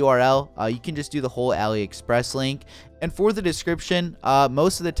paste the URL. You can just do the whole AliExpress link. And for the description,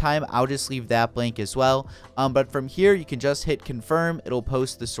 most of the time I'll just leave that blank as well. But from here, you can just hit confirm. It'll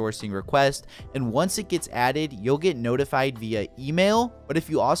post the sourcing request. And once it gets added, you'll get notified via email. But if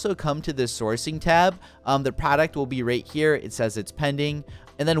you also come to the sourcing tab, the product will be right here. It says it's pending.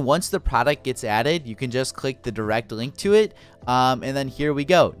 And then once the product gets added, you can just click the direct link to it. And then here we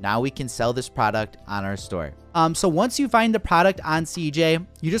go. Now we can sell this product on our store. So once you find the product on CJ,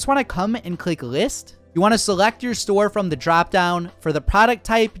 you just want to come and click list. You want to select your store from the drop down. For the product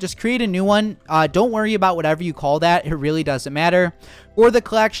type, just create a new one. Don't worry about whatever you call that. It really doesn't matter. For the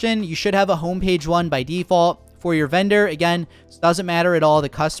collection, you should have a homepage one by default. For your vendor, again, it doesn't matter at all. The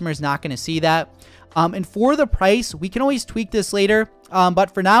customer's not going to see that. And for the price, we can always tweak this later.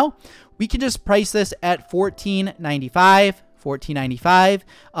 But for now, we can just price this at $14.95,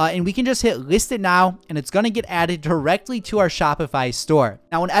 and we can just hit list it now, and it's going to get added directly to our Shopify store.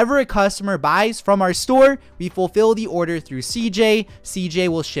 Now, whenever a customer buys from our store, we fulfill the order through CJ. CJ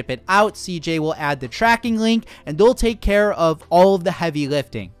will ship it out. CJ will add the tracking link, and they'll take care of all of the heavy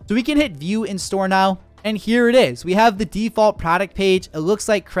lifting. So we can hit view in store now. And here it is. We have the default product page. It looks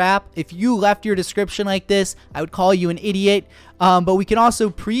like crap. If you left your description like this, I would call you an idiot. But we can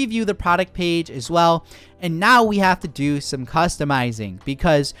also preview the product page as well. And now we have to do some customizing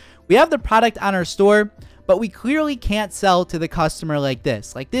because we have the product on our store, but we clearly can't sell to the customer like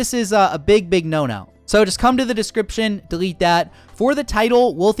this. Like this is a big no-no. So just come to the description, delete that. For the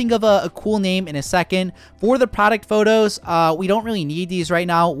title, we'll think of a cool name in a second. For the product photos, we don't really need these right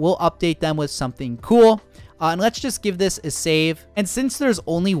now. We'll update them with something cool. And let's just give this a save. And since there's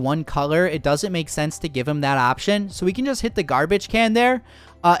only one color, it doesn't make sense to give them that option. So we can just hit the garbage can there.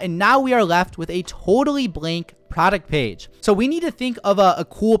 And now we are left with a totally blank product page. So we need to think of a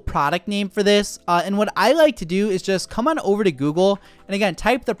cool product name for this. And what I like to do is just come on over to Google and again,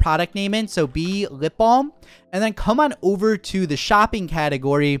 type the product name in. So Bee Lip Balm, and then come on over to the shopping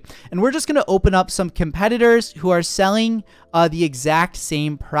category. And we're just going to open up some competitors who are selling the exact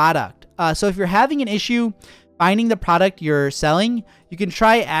same product. So if you're having an issue finding the product you're selling, you can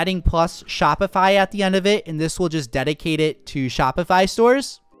try adding plus Shopify at the end of it, and this will just dedicate it to Shopify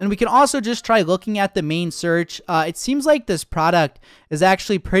stores. And we can also just try looking at the main search. It seems like this product is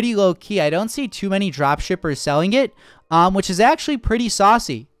actually pretty low key. I don't see too many dropshippers selling it, which is actually pretty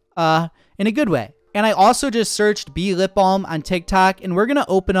saucy in a good way. And I also just searched Bee Lip Balm on TikTok, and we're going to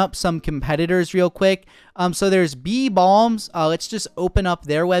open up some competitors real quick. So there's Bee Balms. Let's just open up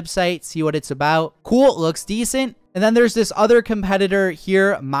their website, see what it's about. Cool, it looks decent. And then there's this other competitor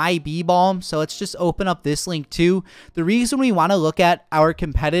here, My Bee Balm. So let's just open up this link too. The reason we want to look at our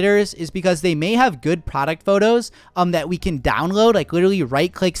competitors is because they may have good product photos that we can download, like literally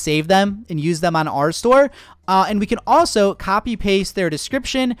right click, save them and use them on our store. And we can also copy paste their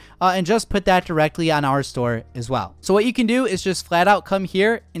description and just put that directly on our store as well. So what you can do is just flat out come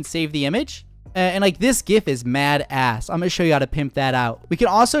here and save the image. And like this GIF is mad ass. I'm going to show you how to pimp that out. We can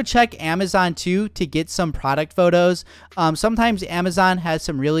also check Amazon too to get some product photos. Sometimes Amazon has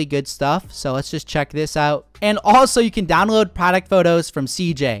some really good stuff. So let's just check this out. And also you can download product photos from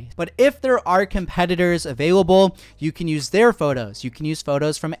CJ. But if there are competitors available, you can use their photos. You can use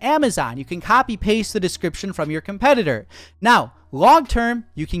photos from Amazon. You can copy paste the description from your competitor. Now, long term,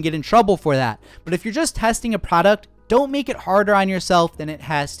 you can get in trouble for that. But if you're just testing a product, don't make it harder on yourself than it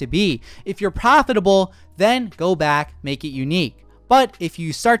has to be. If you're profitable, then go back, make it unique. But if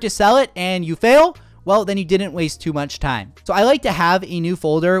you start to sell it and you fail, well, then you didn't waste too much time. So I like to have a new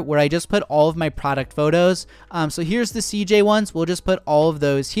folder where I just put all of my product photos. So here's the CJ ones. We'll just put all of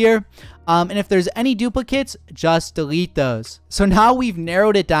those here. And if there's any duplicates, just delete those. So now we've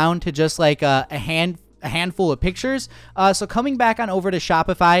narrowed it down to just like a handful of pictures. So coming back on over to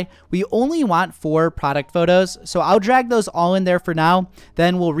Shopify, we only want 4 product photos. So I'll drag those all in there for now.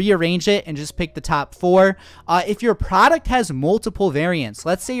 Then we'll rearrange it and just pick the top 4. If your product has multiple variants,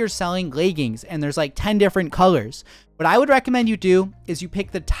 let's say you're selling leggings and there's like 10 different colors, what I would recommend you do is you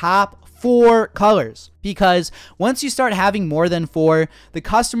pick the top 4 colors, because once you start having more than 4, the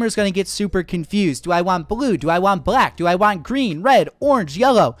customer is going to get super confused. Do I want blue? Do I want black? Do I want green, red, orange,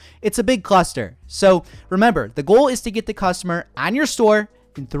 yellow? It's a big cluster. So remember, the goal is to get the customer on your store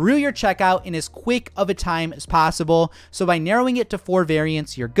and through your checkout in as quick of a time as possible. So by narrowing it to 4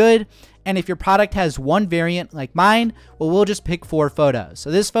 variants, you're good. And if your product has 1 variant like mine, well, we'll just pick 4 photos. So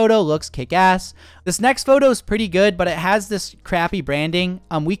this photo looks kick-ass. This next photo is pretty good, but it has this crappy branding.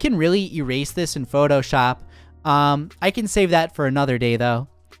 We can really erase this in Photoshop. I can save that for another day though.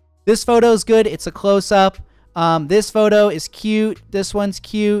 This photo is good. It's a close-up. This photo is cute. This one's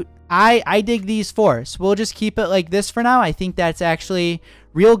cute. I dig these four, so we'll just keep it like this for now. I think that's actually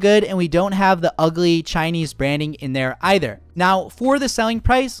real good, and we don't have the ugly Chinese branding in there either. Now, for the selling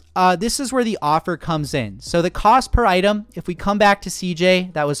price, this is where the offer comes in. So the cost per item, if we come back to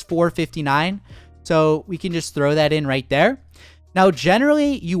CJ, that was $4.59. So we can just throw that in right there. Now,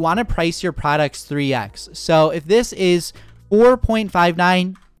 generally, you want to price your products 3x. So if this is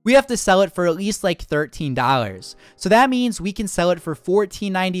 $4.59, we have to sell it for at least like $13. So that means we can sell it for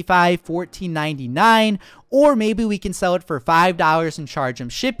 $14.95, $14.99, or maybe we can sell it for $5 and charge them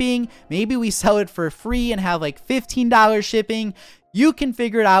shipping. Maybe we sell it for free and have like $15 shipping. You can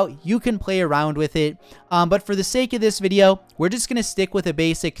figure it out. You can play around with it. But for the sake of this video, we're just going to stick with a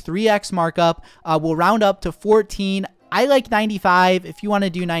basic 3x markup. We'll round up to 14. I like 95. If you want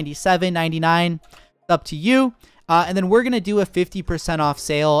to do 97, 99, it's up to you. And then we're going to do a 50% off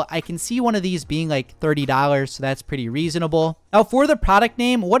sale. I can see one of these being like $30, so that's pretty reasonable. Now for the product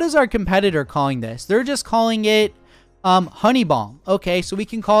name, what is our competitor calling this? They're just calling it Honey Balm. Okay, so we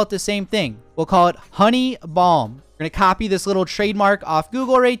can call it the same thing. We'll call it Honey Balm. We're going to copy this little trademark off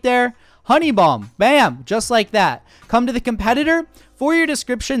Google right there. Honey Balm. Bam, just like that. Come to the competitor. For your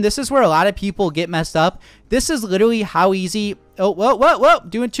description, this is where a lot of people get messed up. This is literally how easy. Oh, whoa,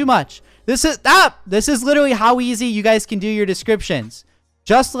 doing too much. This is literally how easy you guys can do your descriptions.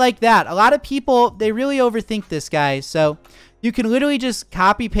 Just like that. A lot of people, they really overthink this, guys. So you can literally just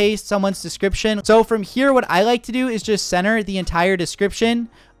copy paste someone's description. So from here, what I like to do is just center the entire description.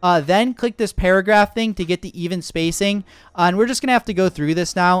 Then click this paragraph thing to get the even spacing. And we're just going to have to go through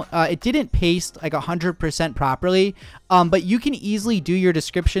this now. It didn't paste like 100% properly, but you can easily do your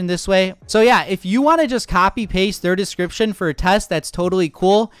description this way. So yeah, if you want to just copy paste their description for a test, that's totally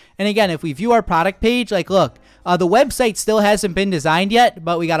cool. And again, if we view our product page, like look, the website still hasn't been designed yet,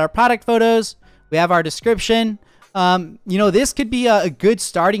 but we got our product photos. We have our description. You know, this could be a good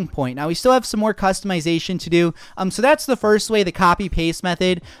starting point. Now we still have some more customization to do. So that's the first way, the copy paste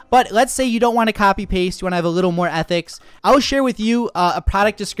method. But let's say you don't want to copy paste, you want to have a little more ethics. I'll share with you a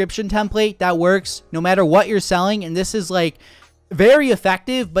product description template that works no matter what you're selling. And this is like very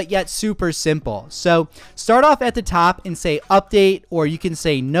effective, but yet super simple. So start off at the top and say update, or you can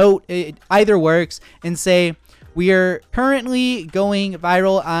say note, it either works, and say, we are currently going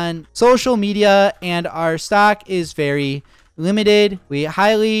viral on social media and our stock is very limited. We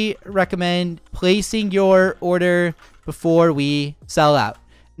highly recommend placing your order before we sell out.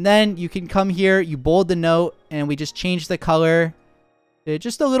 And then you can come here, you bold the note, and we just change the color to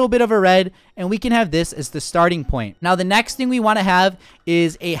just a little bit of a red, and we can have this as the starting point. Now the next thing we want to have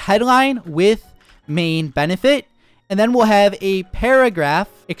is a headline with main benefit, and then we'll have a paragraph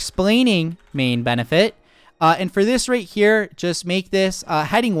explaining main benefit. And for this right here, just make this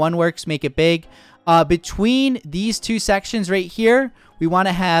heading 1 works, make it big. Between these two sections right here, we want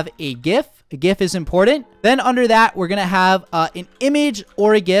to have a GIF. A GIF is important. Then under that, we're going to have an image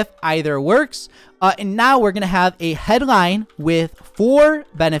or a GIF, either works. And now we're going to have a headline with 4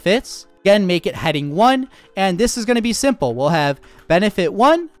 benefits. Again, make it heading 1. And this is going to be simple. We'll have benefit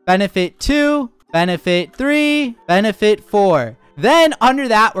 1, benefit 2, benefit 3, benefit 4. Then under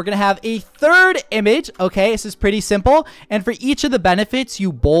that, we're going to have a third image. Okay, this is pretty simple. And for each of the benefits,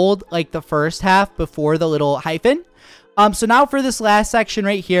 you bold like the first half before the little hyphen. So now for this last section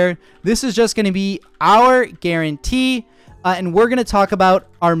right here, this is just going to be our guarantee. And we're going to talk about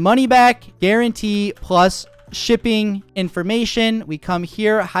our money back guarantee plus shipping information. We come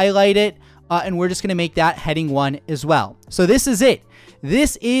here, highlight it, and we're just going to make that heading 1 as well. So this is it.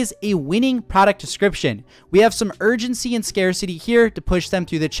 This is a winning product description. We have some urgency and scarcity here to push them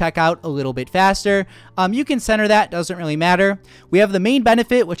through the checkout a little bit faster. You can center that, doesn't really matter. We have the main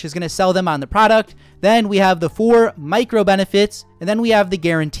benefit, which is going to sell them on the product. Then we have the 4 micro benefits, and then we have the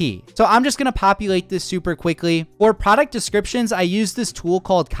guarantee. So I'm just going to populate this super quickly. For product descriptions, I use this tool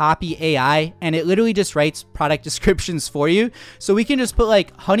called Copy AI, and it literally just writes product descriptions for you. So we can just put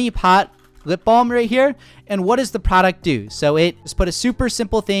like honey pot lip balm right here. And what does the product do? So it just put a super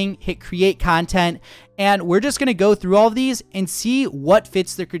simple thing, hit create content, and we're just going to go through all of these and see what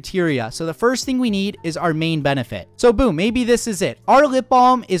fits the criteria. So the first thing we need is our main benefit. So boom, maybe this is it. Our lip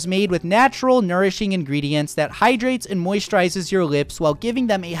balm is made with natural, nourishing ingredients that hydrates and moisturizes your lips while giving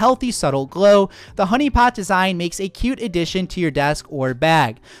them a healthy, subtle glow. The honey pot design makes a cute addition to your desk or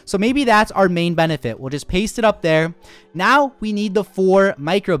bag. So maybe that's our main benefit. We'll just paste it up there. Now we need the 4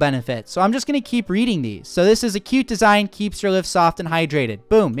 micro benefits. So I'm just going to keep reading these. So this is a cute design, keeps your lips soft and hydrated.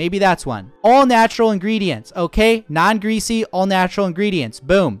 Boom, maybe that's one. All natural ingredients ingredients. Okay, non-greasy, all natural ingredients.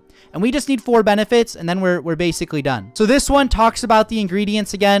 Boom. And we just need 4 benefits, and then we're basically done. So this one talks about the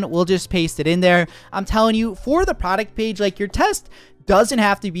ingredients again. We'll just paste it in there. I'm telling you, for the product page, like, your test doesn't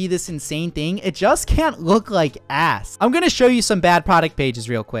have to be this insane thing. It just can't look like ass. I'm going to show you some bad product pages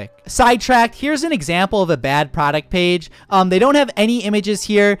real quick. Sidetracked, here's an example of a bad product page. They don't have any images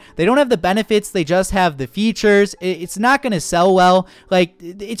here. They don't have the benefits. They just have the features. It's not going to sell well. Like,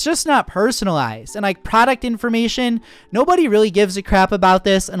 it's just not personalized. And like product information, nobody really gives a crap about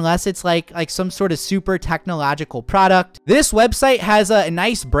this unless it's like some sort of super technological product. This website has a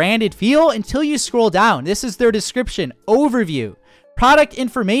nice branded feel until you scroll down. This is their description, overview. Product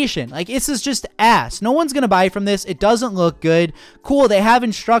information, like, this is just ass. No one's gonna buy from this. It doesn't look good. Cool, they have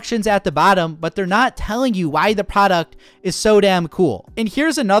instructions at the bottom, but they're not telling you why the product is so damn cool. And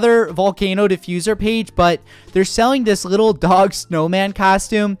here's another volcano diffuser page, but they're selling this little dog snowman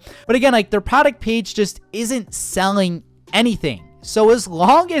costume. But again, like, their product page just isn't selling anything. So as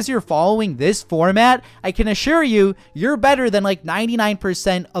long as you're following this format, I can assure you, you're better than like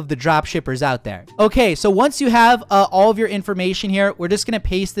 99% of the drop shippers out there. Okay, so once you have all of your information here, we're just going to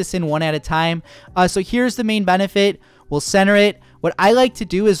paste this in one at a time. So here's the main benefit. We'll center it. What I like to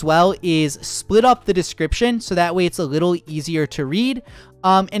do as well is split up the description so that way it's a little easier to read.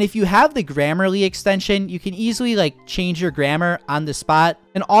 And if you have the Grammarly extension, you can easily like change your grammar on the spot.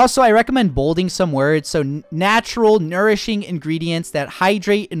 And also I recommend bolding some words. So natural, nourishing ingredients that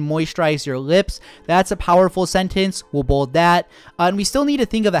hydrate and moisturize your lips. That's a powerful sentence. We'll bold that. And we still need to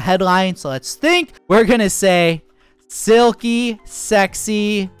think of a headline. So let's think. We're going to say silky,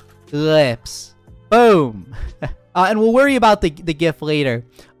 sexy lips. Boom. And we'll worry about the GIF later.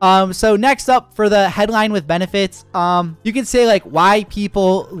 So next up for the headline with benefits, you can say like why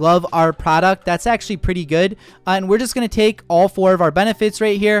people love our product. That's actually pretty good. And we're just going to take all 4 of our benefits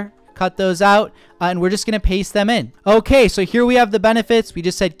right here, cut those out, and we're just going to paste them in. Okay, so here we have the benefits. We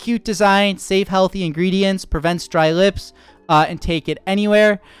just said cute design, safe, healthy ingredients, prevents dry lips, and take it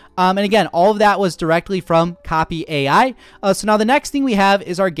anywhere. And again, all of that was directly from Copy AI. So now the next thing we have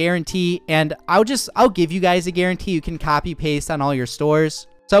is our guarantee, and I'll give you guys a guarantee you can copy paste on all your stores.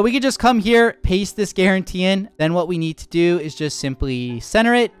 So we could just come here, paste this guarantee in. Then what we need to do is just simply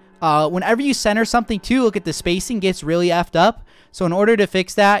center it. Whenever you center something too, look at the spacing gets really effed up. So in order to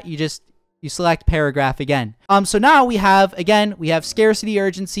fix that, you select paragraph again. So now we have scarcity,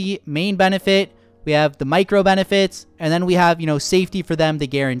 urgency, main benefit. We have the micro benefits, and then we have, safety for them, the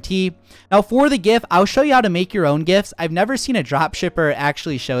guarantee. Now for the GIF, I'll show you how to make your own GIFs. I've never seen a drop shipper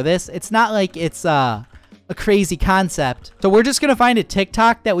actually show this. It's not like it's a crazy concept. So we're just going to find a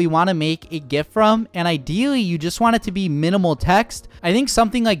TikTok that we want to make a GIF from. And ideally, you just want it to be minimal text. I think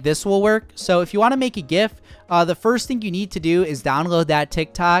something like this will work. So if you want to make a GIF, the first thing you need to do is download that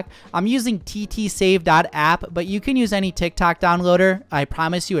TikTok. I'm using ttsave.app, but you can use any TikTok downloader. I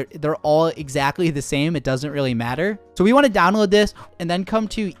promise you, they're all exactly the same. It doesn't really matter. So we want to download this and then come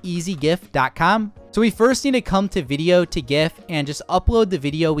to easygif.com. So we first need to come to video to GIF and just upload the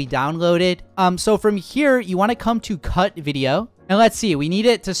video we downloaded. So from here, you want to come to cut video. And let's see, we need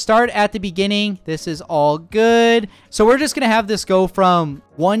it to start at the beginning. This is all good. So we're just going to have this go from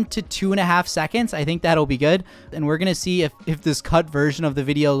 1 to 2.5 seconds. I think that'll be good. And we're going to see if this cut version of the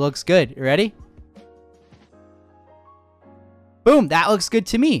video looks good. You ready? Boom, that looks good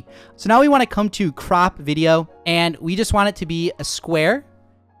to me. So now we want to come to crop video, and we just want it to be a square.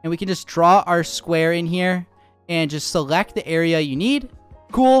 And we can just draw our square in here and just select the area you need.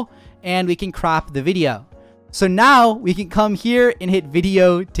 Cool. And we can crop the video. So now we can come here and hit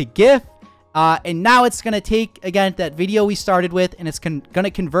video to GIF. And now it's going to take, again, that video we started with, and it's going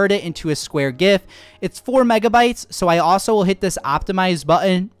to convert it into a square GIF. It's 4 megabytes. So I also will hit this optimize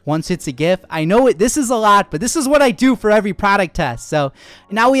button once it's a GIF. I know this is a lot, but this is what I do for every product test. So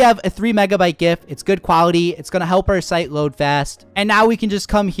now we have a 3 megabyte GIF. It's good quality. It's going to help our site load fast. And now we can just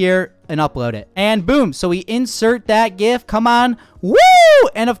come here and upload it. And boom. So we insert that GIF. Come on. Woo!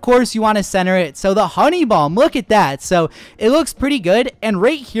 And of course you want to center it. So the honey bomb, look at that. So it looks pretty good. And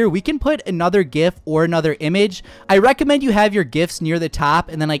right here, we can put another GIF or another image. I recommend you have your GIFs near the top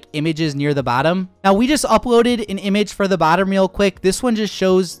and then like images near the bottom. Now we just uploaded an image for the bottom real quick. This one just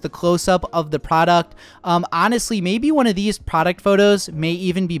shows the close-up of the product. Honestly, maybe one of these product photos may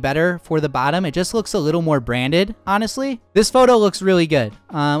even be better for the bottom. It just looks a little more branded, honestly. This photo looks really good.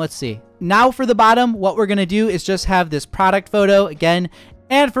 Let's see. Now for the bottom, what we're going to do is just have this product photo again.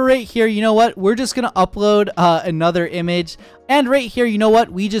 And for right here, you know what? We're just going to upload another image. And right here, you know what?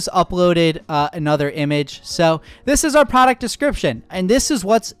 We just uploaded another image. So this is our product description. And this is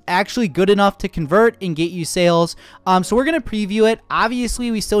what's actually good enough to convert and get you sales. So we're going to preview it.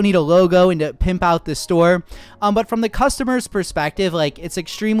 Obviously, we still need a logo and to pimp out the store. But from the customer's perspective, like, it's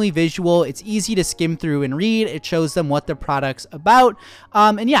extremely visual. It's easy to skim through and read. It shows them what the product's about.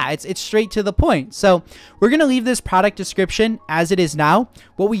 And yeah, it's straight to the point. So we're going to leave this product description as it is now.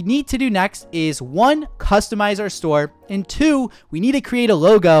 What we need to do next is 1, customize our store, and 2, we need to create a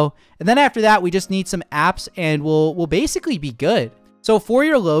logo. And then after that, we just need some apps and we'll basically be good. So for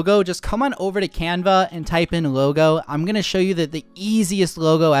your logo, just come on over to Canva and type in logo. I'm going to show you the easiest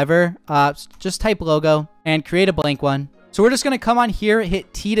logo ever. Just type logo and create a blank one. So we're just going to come on here,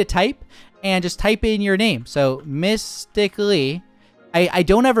 hit T to type, and just type in your name. So Mystically, I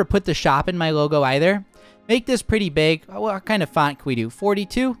don't ever put the shop in my logo either. Make this pretty big. What kind of font can we do?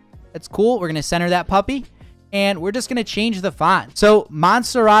 42. That's cool. We're going to center that puppy. And we're just going to change the font. So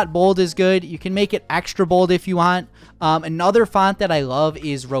Montserrat bold is good. You can make it extra bold if you want. Another font that I love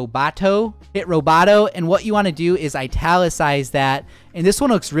is Roboto. Hit Roboto, and what you want to do is italicize that. And this one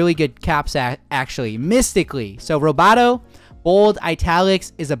looks really good caps actually. Mystically. So Roboto, bold,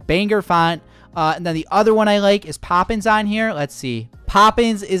 italics is a banger font. And then the other one I like is Poppins on here. Let's see.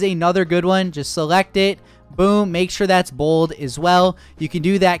 Poppins is another good one. Just select it. Boom, make sure that's bold as well. You can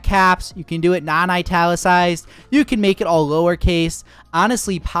do that caps. You can do it non-italicized. You can make it all lowercase.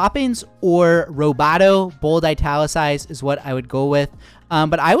 Honestly, Poppins or Roboto, bold italicized is what I would go with.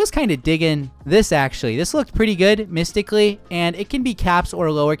 But I was kind of digging this actually. This looked pretty good, Mystically, and it can be caps or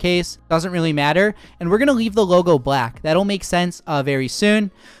lowercase. Doesn't really matter. And we're going to leave the logo black. That'll make sense very soon.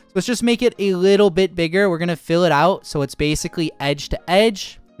 So let's just make it a little bit bigger. We're going to fill it out so it's basically edge to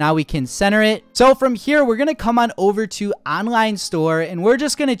edge. Now we can center it. So from here, we're going to come on over to online store, and we're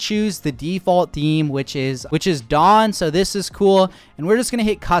just going to choose the default theme, which is Dawn. So this is cool. And we're just going to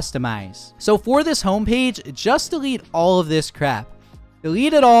hit customize. So for this homepage, just delete all of this crap.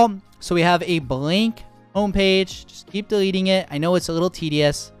 Delete it all. So we have a blank homepage. Just keep deleting it. I know it's a little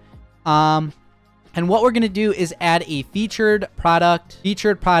tedious. And what we're going to do is add a featured product,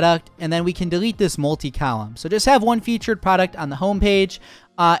 and then we can delete this multi-column. So just have one featured product on the homepage.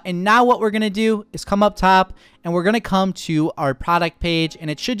 And now what we're going to do is come up top, and we're going to come to our product page, and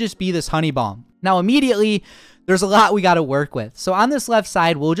it should just be this honey balm. Now immediately, there's a lot we got to work with. So on this left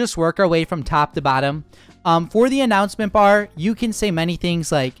side, we'll just work our way from top to bottom. For the announcement bar, you can say many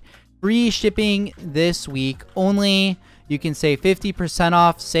things like free shipping this week only. You can say 50%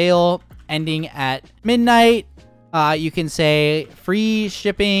 off sale ending at midnight. You can say free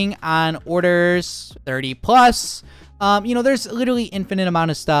shipping on orders 30 plus. You know, there's literally infinite amount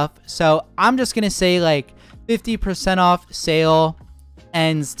of stuff. So I'm just going to say like 50% off sale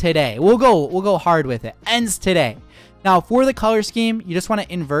ends today. We'll go hard with it. Ends today. Now for the color scheme, you just want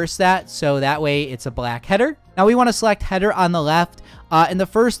to inverse that. So that way it's a black header. Now we want to select header on the left. And the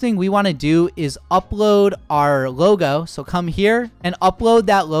first thing we want to do is upload our logo. So come here and upload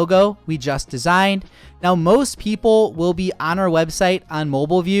that logo we just designed. Now, most people will be on our website on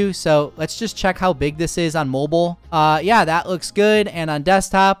mobile view. So let's just check how big this is on mobile. Yeah, that looks good. And on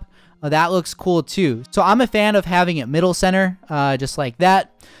desktop, that looks cool too. So I'm a fan of having it middle center, just like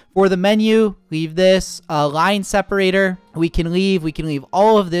that. For the menu, leave this line separator. We can leave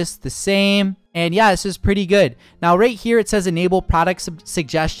all of this the same. And yeah, this is pretty good. Now right here, it says enable product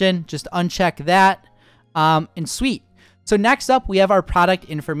suggestion. Just uncheck that. And sweet. So next up, we have our product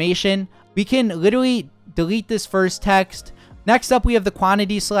information. We can literally delete this first text. Next up, we have the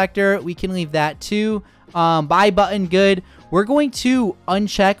quantity selector. We can leave that too. Buy button, good. We're going to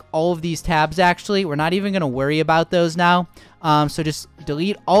uncheck all of these tabs actually. We're not even going to worry about those now. So just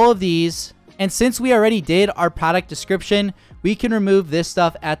delete all of these. And since we already did our product description, we can remove this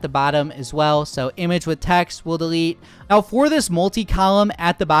stuff at the bottom as well. So image with text we'll delete. Now for this multi-column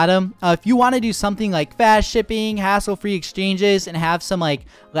at the bottom, if you want to do something like fast shipping, hassle-free exchanges, and have some like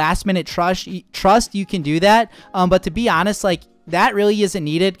last minute trust, you can do that. But to be honest, like that really isn't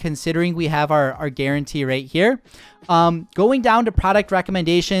needed considering we have our guarantee right here. Going down to product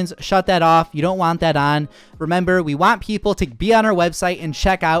recommendations, shut that off. You don't want that on. Remember, we want people to be on our website and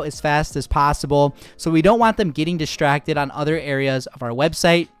check out as fast as possible. So we don't want them getting distracted on other areas of our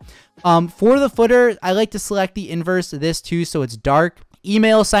website. For the footer, I like to select the inverse of this too, so it's dark.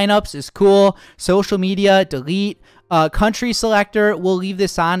 Email signups is cool. Social media, delete. Country selector, we'll leave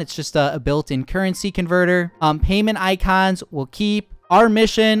this on. It's just a built-in currency converter. Payment icons, we'll keep. Our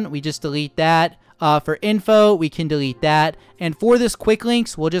mission, we just delete that. For info, we can delete that. And for this quick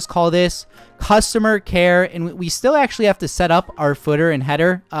links, we'll just call this customer care. And we still actually have to set up our footer and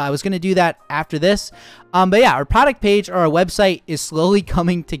header. I was going to do that after this. But yeah, our product page or our website is slowly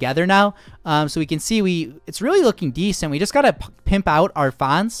coming together now. So we can see it's really looking decent. We just got to pimp out our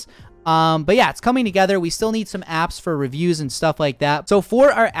fonts. But yeah, it's coming together. We still need some apps for reviews and stuff like that. So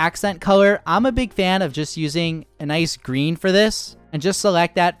for our accent color, I'm a big fan of just using a nice green for this and just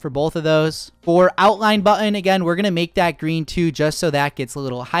select that for both of those. For outline button, again, we're going to make that green too, just so that gets a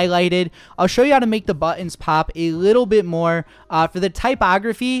little highlighted. I'll show you how to make the buttons pop a little bit more. For the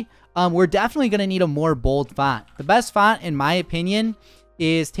typography, we're definitely going to need a more bold font. The best font, in my opinion,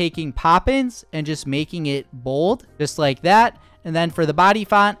 is taking Poppins and just making it bold, just like that. And then for the body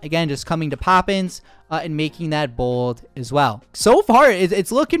font, again, just coming to Poppins and making that bold as well. So far,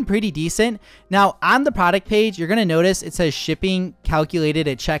 it's looking pretty decent. Now, on the product page, you're going to notice it says shipping calculated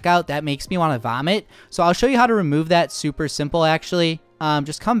at checkout. That makes me want to vomit. So I'll show you how to remove that. Super simple, actually.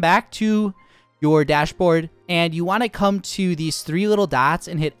 Just come back to your dashboard and you want to come to these three little dots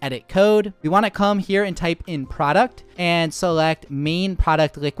and hit edit code. We want to come here and type in product and select main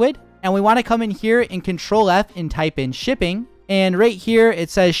product liquid. And we want to come in here and Control F and type in shipping. And right here, it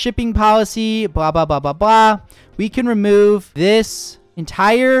says shipping policy, blah, blah, blah, blah, blah. We can remove this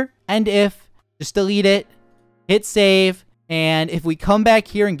entire end if, just delete it, hit save. And if we come back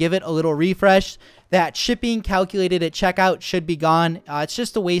here and give it a little refresh, that shipping calculated at checkout should be gone. It's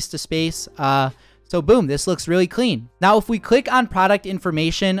just a waste of space. So boom, this looks really clean. Now, if we click on product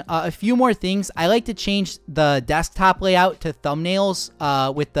information, a few more things. I like to change the desktop layout to thumbnails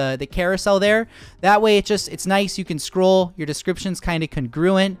with the carousel there. That way it's nice. You can scroll. Your description's kind of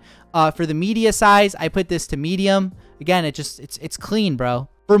congruent. For the media size, I put this to medium. Again, it's clean, bro.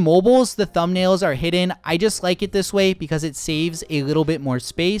 For mobiles, the thumbnails are hidden. I just like it this way because it saves a little bit more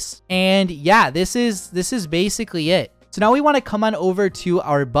space. And yeah, this is basically it. So now we want to come on over to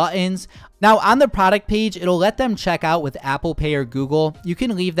our buttons. Now on the product page, it'll let them check out with Apple Pay or Google. You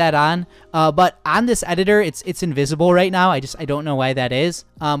can leave that on, but on this editor, it's invisible right now. I don't know why that is,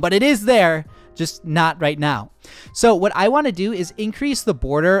 but it is there, just not right now. So what I want to do is increase the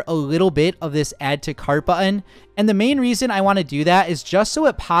border a little bit of this add to cart button. And the main reason I want to do that is just so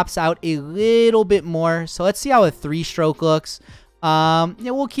it pops out a little bit more. So let's see how a 3-stroke looks.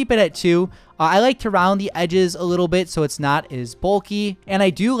 Yeah, we'll keep it at 2. I like to round the edges a little bit so it's not as bulky. And I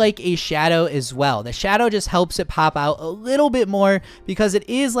do like a shadow as well. The shadow just helps it pop out a little bit more because it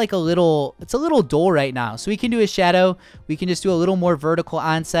is like it's a little dull right now. So we can do a shadow. We can just do a little more vertical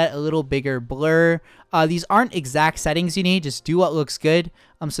onset, a little bigger blur. These aren't exact settings you need. Just do what looks good.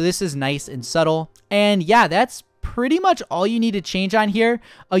 So this is nice and subtle. And yeah, that's pretty much all you need to change on here.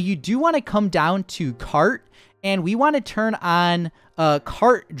 You do want to come down to cart. And we want to turn on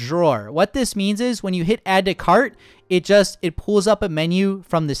cart drawer. What this means is when you hit add to cart, it pulls up a menu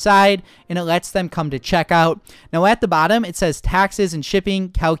from the side and it lets them come to checkout. Now at the bottom, it says taxes and shipping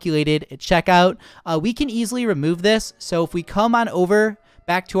calculated at checkout. We can easily remove this. So if we come on over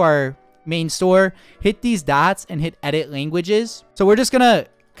back to our main store, hit these dots and hit edit languages. So we're just going to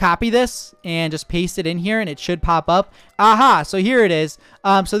copy this and just paste it in here and it should pop up. Aha, so here it is.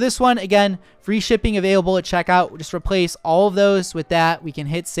 So this one, again, free shipping available at checkout. We'll just replace all of those with that. We can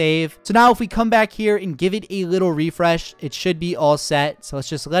hit save. So now if we come back here and give it a little refresh, it should be all set. So let's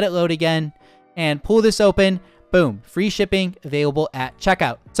just let it load again and pull this open. Boom, free shipping available at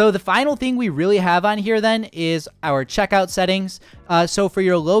checkout. So the final thing we really have on here then is our checkout settings. So for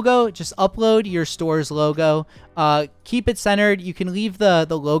your logo, just upload your store's logo. Keep it centered. You can leave the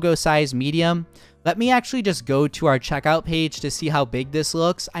logo size medium. Let me actually just go to our checkout page to see how big this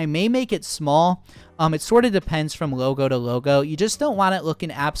looks. I may make it small. It sort of depends from logo to logo. You just don't want it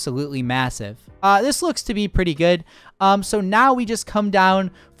looking absolutely massive. This looks to be pretty good. So now we just come down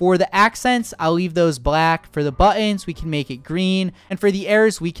for the accents. I'll leave those black. For the buttons, we can make it green. And for the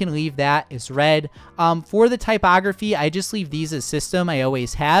errors, we can leave that as red. For the typography, I just leave these as system. I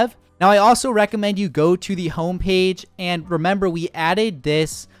always have. Now, I also recommend you go to the home page. And remember, we added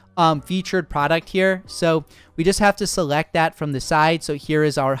this featured product here. So we just have to select that from the side. So here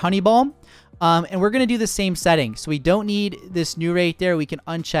is our honey balm. And we're going to do the same setting. So we don't need this new rate there. We can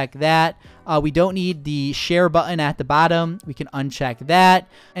uncheck that. We don't need the share button at the bottom. We can uncheck that.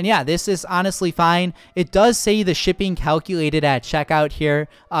 And yeah, this is honestly fine. It does say the shipping calculated at checkout here.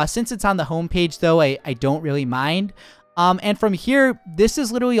 Since it's on the home page though, I don't really mind. And from here, this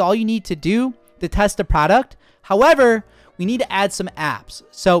is literally all you need to do to test a product. However, we need to add some apps.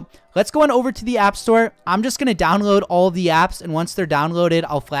 So let's go on over to the App Store. I'm just going to download all of the apps, and once they're downloaded,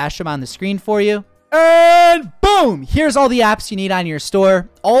 I'll flash them on the screen for you. And boom, here's all the apps you need on your store.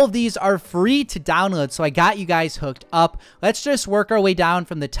 All of these are free to download, so I got you guys hooked up. Let's just work our way down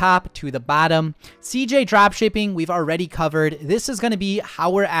from the top to the bottom. CJ Dropshipping, we've already covered. This is going to be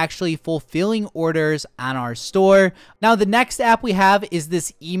how we're actually fulfilling orders on our store. Now, the next app we have is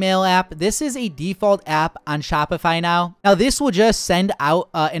this email app. This is a default app on Shopify now. Now, this will just send out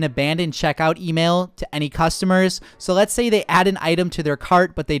an abandoned checkout email to any customers. So let's say they add an item to their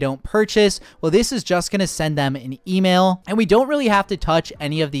cart, but they don't purchase. Well, this is just going to send them an email, and we don't really have to touch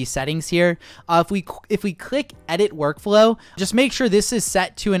any of these settings here. If we click edit workflow, just make sure this is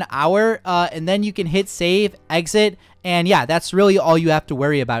set to an hour, and then you can hit save, exit, and yeah, that's really all you have to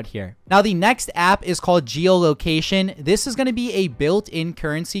worry about here. Now, the next app is called geolocation. This is going to be a built-in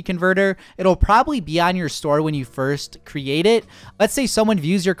currency converter. It'll probably be on your store when you first create it. Let's say someone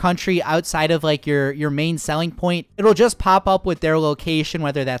views your country outside of like your main selling point. It'll just pop up with their location,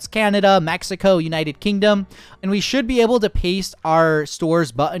 whether that's Canada, Mexico, United Kingdom. And we should be able to paste our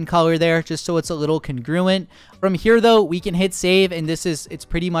store's button color there just so it's a little congruent. From here, though, we can hit save, and it's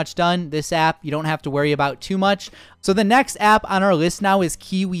pretty much done. This app, you don't have to worry about too much. So the next app on our list now is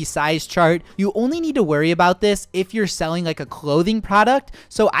Kiwi Size Chart. You only need to worry about this if you're selling like a clothing product.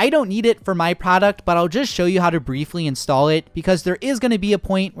 So I don't need it for my product, but I'll just show you how to briefly install it because there is going to be a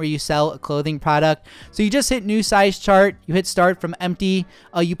point where you sell a clothing product. So you just hit new size chart, you hit start from empty,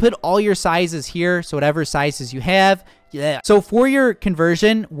 you put all your sizes here, so whatever sizes you have. Yeah. So for your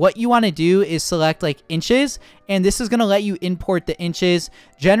conversion, what you want to do is select like inches, and this is going to let you import the inches.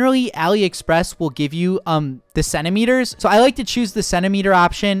 Generally, AliExpress will give you the centimeters. So I like to choose the centimeter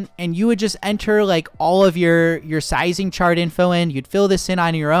option, and you would just enter like all of your sizing chart info in. You'd fill this in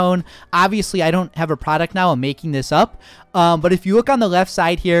on your own. Obviously, I don't have a product now. I'm making this up. But if you look on the left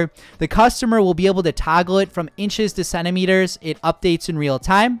side here, the customer will be able to toggle it from inches to centimeters. It updates in real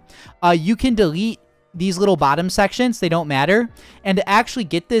time. You can delete these little bottom sections, they don't matter. And to actually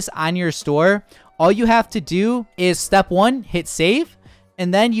get this on your store, all you have to do is step 1, hit save,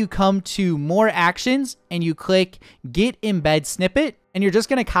 and then you come to more actions and you click get embed snippet, and you're just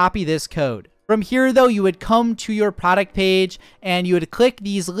going to copy this code. From here, though, you would come to your product page and you would click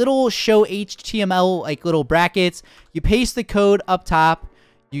these little show HTML like little brackets. You paste the code up top,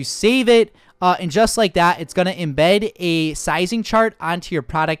 you save it. And just like that, it's going to embed a sizing chart onto your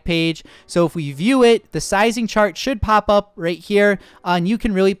product page. So if we view it, the sizing chart should pop up right here, and you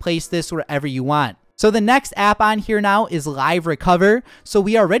can really place this wherever you want. So the next app on here now is Live Recover. So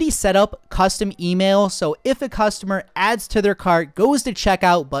we already set up custom email. So if a customer adds to their cart, goes to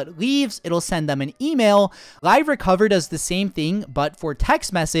checkout, but leaves, it'll send them an email. Live Recover does the same thing, but for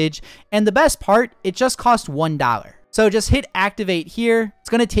text message. And the best part, it just costs $1. So just hit activate here. It's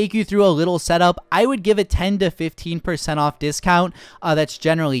going to take you through a little setup. I would give a 10 to 15% off discount. That's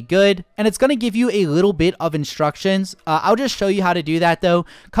generally good. And it's going to give you a little bit of instructions. I'll just show you how to do that though.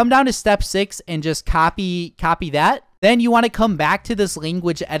 Come down to step 6 and just copy that. Then you want to come back to this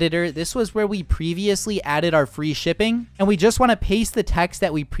language editor. This was where we previously added our free shipping, and we just want to paste the text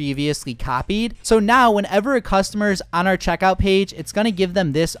that we previously copied. So now whenever a customer's on our checkout page, it's going to give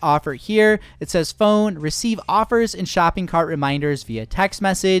them this offer here. It says phone, receive offers and shopping cart reminders via text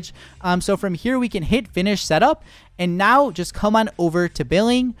message. So from here we can hit finish setup. And now just come on over to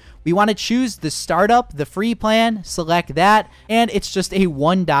billing. We want to choose the startup, the free plan, select that, and it's just a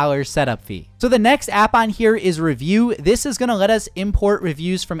 $1 setup fee. So the next app on here is Review. This is going to let us import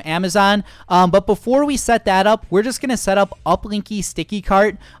reviews from Amazon. But before we set that up, we're just going to set up Uplinky Sticky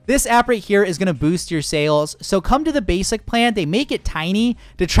Cart. This app right here is going to boost your sales. So come to the basic plan. They make it tiny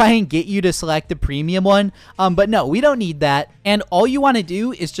to try and get you to select the premium one. But no, we don't need that. And all you want to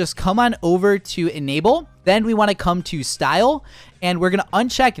do is just come on over to Enable. Then we want to come to Style, and we're going to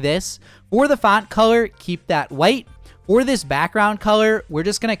uncheck this. For the font color, keep that white. For this background color, we're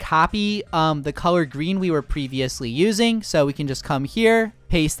just going to copy the color green we were previously using. So we can just come here,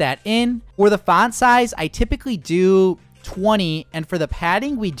 paste that in. For the font size, I typically do 20, and for the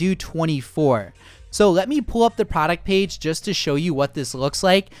padding, we do 24. So let me pull up the product page just to show you what this looks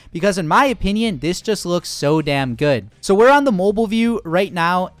like, because in my opinion, this just looks so damn good. So we're on the mobile view right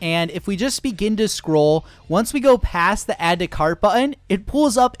now, and if we just begin to scroll, once we go past the add to cart button, it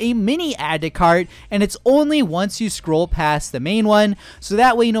pulls up a mini add to cart, and it's only once you scroll past the main one. So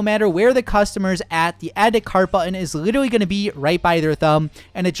that way, no matter where the customer's at, the add to cart button is literally going to be right by their thumb,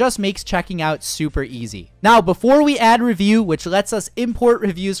 and it just makes checking out super easy. Now, before we add review, which lets us import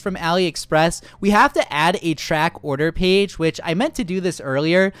reviews from AliExpress, we have to add a track order page, which I meant to do this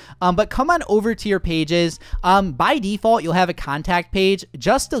earlier, but come on over to your pages. By default, you'll have a contact page.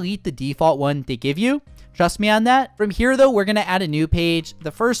 Just delete the default one they give you. Trust me on that. From here though, we're going to add a new page.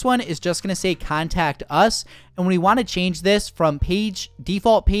 The first one is just going to say contact us. And we want to change this from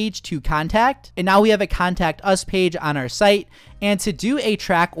default page to contact. And now we have a contact us page on our site. And to do a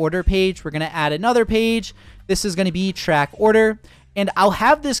track order page, we're going to add another page. This is going to be track order. And I'll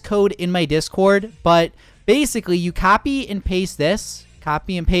have this code in my Discord, but basically you copy and paste this,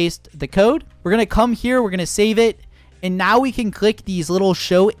 copy and paste the code. We're going to come here, we're going to save it. And now we can click these little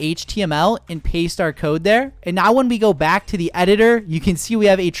show HTML and paste our code there. And now when we go back to the editor, you can see we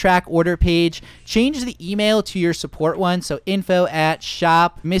have a track order page. Change the email to your support one. So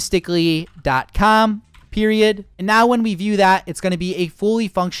info@shopmystically.com. period. And now when we view that, it's going to be a fully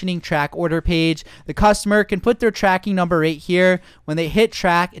functioning track order page. The customer can put their tracking number right here. When they hit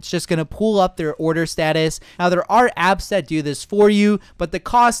track, it's just going to pull up their order status. Now there are apps that do this for you, but the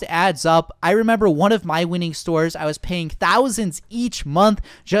cost adds up. I remember one of my winning stores, I was paying thousands each month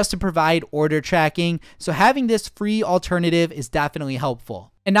just to provide order tracking. So having this free alternative is definitely helpful.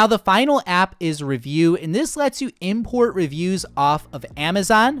 And now the final app is Review, and this lets you import reviews off of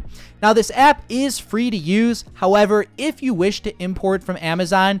Amazon. Now this app is free to use. However, if you wish to import from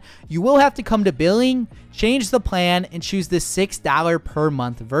Amazon, you will have to come to billing, change the plan, and choose the $6 per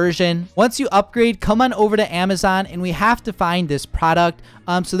month version. Once you upgrade, come on over to Amazon, and we have to find this product.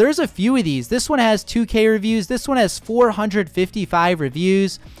 So there's a few of these. This one has 2K reviews. This one has 455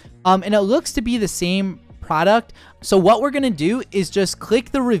 reviews, and it looks to be the same product. So what we're going to do is just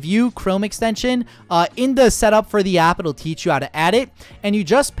click the review Chrome extension in the setup for the app. It'll teach you how to add it, and you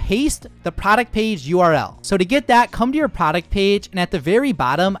just paste the product page URL. So to get that, come to your product page, and at the very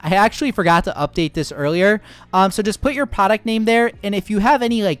bottom, I actually forgot to update this earlier. So just put your product name there, and if you have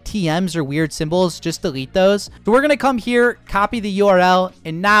any like TMs or weird symbols, just delete those. So we're going to come here, copy the URL,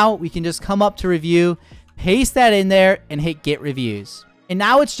 and now we can just come up to review, paste that in there, and hit get reviews. And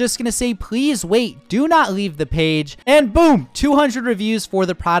now it's just going to say, please wait, do not leave the page. And boom, 200 reviews for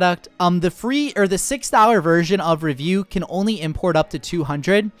the product. The free or the $6 version of Review can only import up to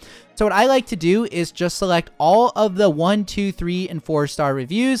 200. So what I like to do is just select all of the 1, 2, 3, and 4-star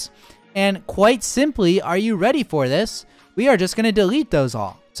reviews. And quite simply, are you ready for this? We are just going to delete those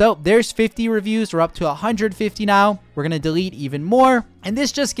all. So there's 50 reviews. We're up to 150 now. We're going to delete even more. And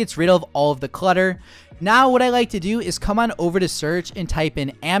this just gets rid of all of the clutter. Now what I like to do is come on over to search and type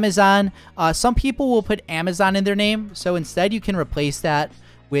in Amazon. Some people will put Amazon in their name, so instead you can replace that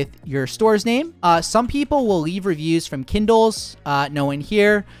with your store's name. Some people will leave reviews from Kindles, no one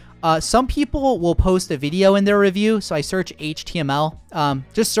here. Some people will post a video in their review, so I search HTML.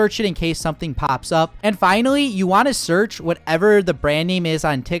 Just search it in case something pops up. And finally, you want to search whatever the brand name is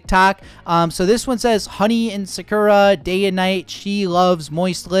on TikTok. So this one says Honey and Sakura, Day and Night, She Loves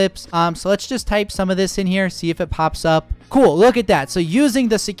Moist Lips. So let's just type some of this in here, see if it pops up. Cool, look at that. So using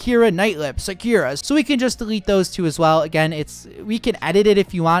the Sakura Night Lip, Sakura. So we can just delete those two as well. Again, we can edit it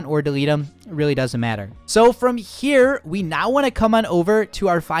if you want or delete them. It really doesn't matter. So from here, we now want to come on over to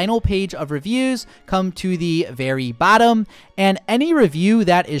our final page of reviews, come to the very bottom, and any review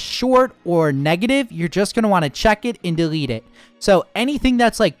that is short or negative, you're just going to want to check it and delete it. So anything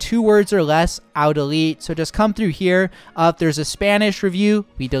that's like 2 words or less, I'll delete. So just come through here. If there's a Spanish review,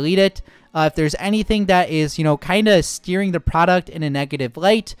 we delete it. If there's anything that is, kind of steering the product in a negative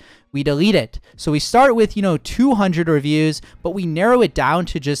light, we delete it. So we start with, 200 reviews, but we narrow it down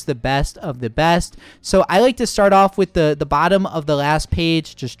to just the best of the best. So I like to start off with the bottom of the last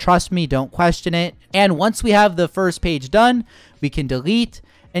page. Just trust me, don't question it. And once we have the first page done, we can delete.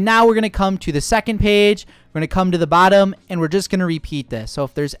 And now we're going to come to the second page. We're going to come to the bottom, and we're just going to repeat this. So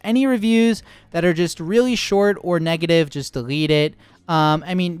if there's any reviews that are just really short or negative, just delete it.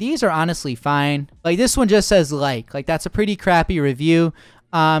 I mean, these are honestly fine. Like this one just says like that's a pretty crappy review.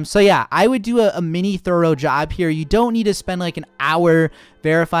 So yeah, I would do a mini thorough job here. You don't need to spend like an hour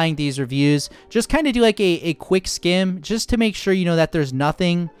verifying these reviews. Just kind of do like a quick skim just to make sure, that there's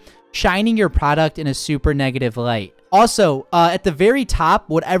nothing shining your product in a super negative light. Also, at the very top,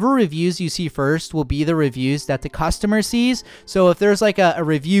 whatever reviews you see first will be the reviews that the customer sees. So if there's like a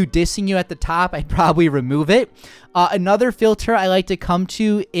review dissing you at the top, I'd probably remove it. Another filter I like to come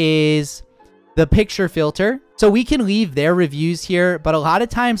to is the picture filter. So we can leave their reviews here, but a lot of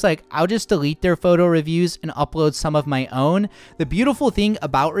times, like, I'll just delete their photo reviews and upload some of my own. The beautiful thing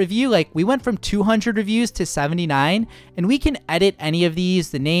about review, like, we went from 200 reviews to 79, and we can edit any of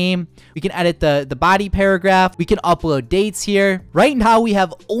these, the name, we can edit the body paragraph, we can upload dates here. Right now, we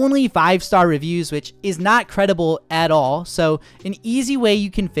have only 5-star reviews, which is not credible at all. So an easy way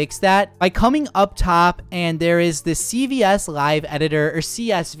you can fix that by coming up top, and there is the CVS Live Editor, or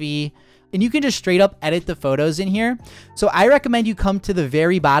CSV. and you can just straight up edit the photos in here. So I recommend you come to the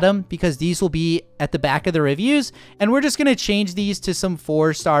very bottom because these will be at the back of the reviews, and we're just going to change these to some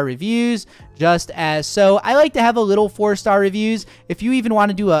 4-star reviews just as so. I like to have a little 4-star reviews. If you even want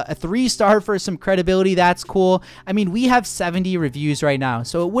to do a 3-star for some credibility, that's cool. I mean, we have 70 reviews right now,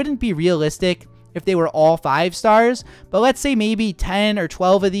 so it wouldn't be realistic if they were all 5 stars, but let's say maybe 10 or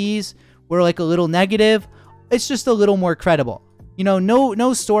 12 of these were like a little negative. It's just a little more credible. You know,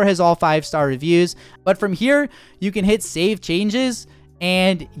 no store has all 5-star reviews, but from here you can hit save changes.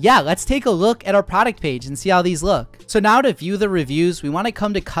 And yeah, let's take a look at our product page and see how these look. So now to view the reviews, we want to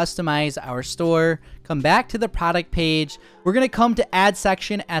come to customize our store, come back to the product page. We're going to come to add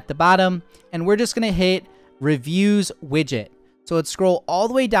section at the bottom, and we're just going to hit reviews widget. So let's scroll all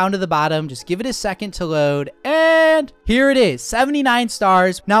the way down to the bottom. Just give it a second to load. And here it is, 79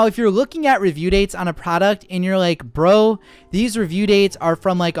 stars. Now, if you're looking at review dates on a product and you're like, bro, these review dates are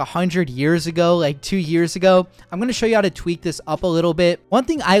from like 100 years ago, like 2 years ago, I'm going to show you how to tweak this up a little bit. One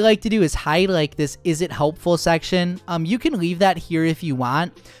thing I like to do is hide like this "is it helpful" section. You can leave that here if you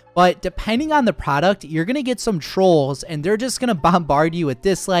want. But depending on the product, you're going to get some trolls and they're just going to bombard you with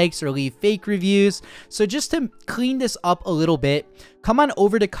dislikes or leave fake reviews. So just to clean this up a little bit, come on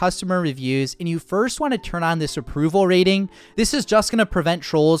over to customer reviews, and you first want to turn on this approval rating. This is just going to prevent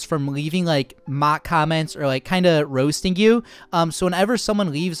trolls from leaving like mock comments or like kind of roasting you. So whenever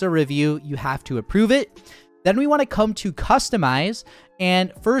someone leaves a review, you have to approve it. Then we want to come to customize,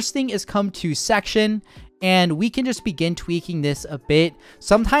 and first thing is come to section. And we can just begin tweaking this a bit.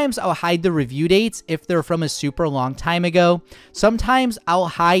 Sometimes I'll hide the review dates if they're from a super long time ago. Sometimes I'll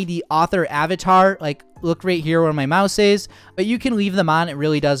hide the author avatar, like look right here where my mouse is, but you can leave them on. It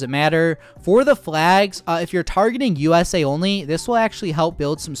really doesn't matter. For the flags, if you're targeting USA only, this will actually help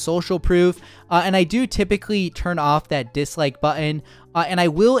build some social proof. And I do typically turn off that dislike button, and I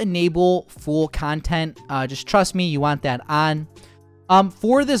will enable full content. Just trust me, you want that on.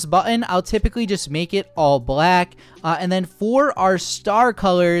 For this button, I'll typically just make it all black. And then for our star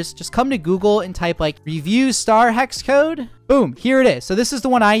colors, just come to Google and type like review star hex code. Boom, here it is. So this is the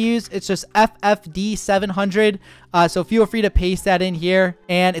one I use. It's just FFD700. So feel free to paste that in here.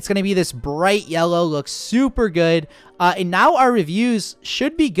 And it's going to be this bright yellow, looks super good. And now our reviews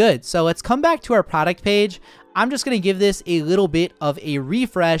should be good. So let's come back to our product page. I'm just going to give this a little bit of a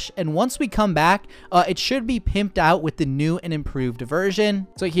refresh, and once we come back, it should be pimped out with the new and improved version.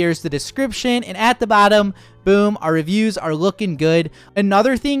 So here's the description, and at the bottom, boom, our reviews are looking good.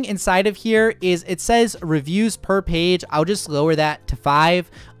 Another thing inside of here is it says reviews per page. I'll just lower that to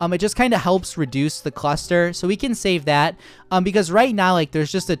 5. It just kind of helps reduce the cluster, so we can save that because right now, like,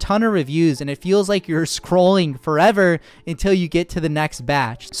 there's just a ton of reviews and it feels like you're scrolling forever until you get to the next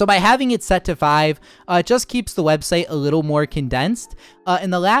batch. So by having it set to 5, it just keeps the website a little more condensed.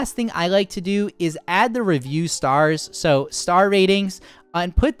 And the last thing I like to do is add the review stars, so star ratings,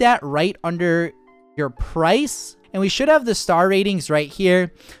 and put that right under your price, and we should have the star ratings right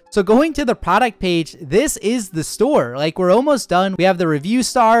here. So going to the product page, this is the store. Like, we're almost done. We have the review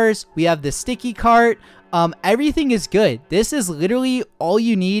stars, we have the sticky cart, everything is good. This is literally all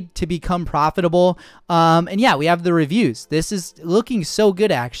you need to become profitable. And yeah, we have the reviews. This is looking so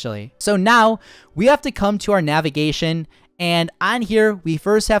good, actually. So now we have to come to our navigation, and on here, we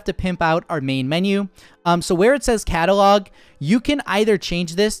first have to pimp out our main menu. So where it says catalog, you can either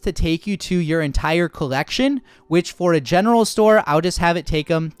change this to take you to your entire collection, which for a general store, I'll just have it take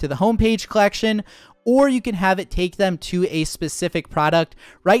them to the homepage collection, or you can have it take them to a specific product.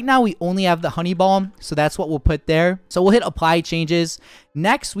 Right now, we only have the honey balm, so that's what we'll put there. So we'll hit apply changes.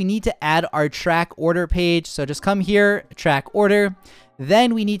 Next, we need to add our track order page. So just come here, track order.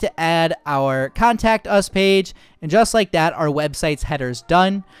 Then we need to add our contact us page, and just like that, our website's header's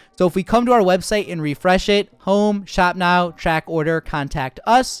done. So if we come to our website and refresh it, home, shop now, track order, contact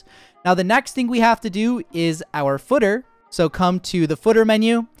us. Now the next thing we have to do is our footer. So come to the footer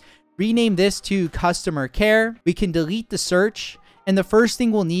menu, rename this to customer care. We can delete the search. And the first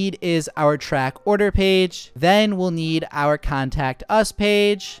thing we'll need is our track order page. Then we'll need our contact us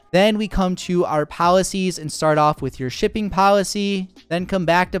page. Then we come to our policies and start off with your shipping policy. Then come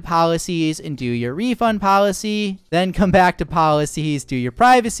back to policies and do your refund policy. Then come back to policies, do your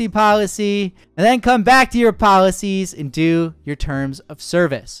privacy policy. And then come back to your policies and do your terms of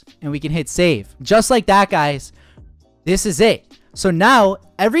service. And we can hit save. Just like that, guys. This is it. So now,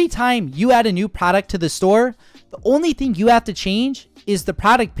 every time you add a new product to the store, the only thing you have to change is the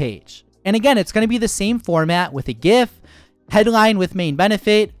product page. And again, it's going to be the same format with a GIF, headline with main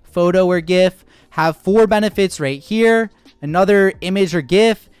benefit, photo or GIF, have 4 benefits right here, another image or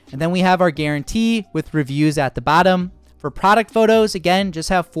GIF, and then we have our guarantee with reviews at the bottom. For product photos, again, just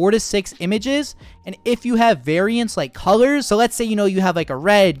have 4 to 6 images. And if you have variants like colors, so let's say, you have like a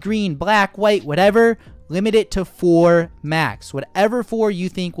red, green, black, white, whatever, limit it to 4 max, whatever 4 you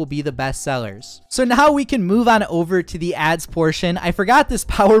think will be the best sellers. So now we can move on over to the ads portion. I forgot this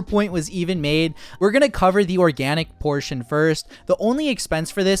PowerPoint was even made. We're going to cover the organic portion first. The only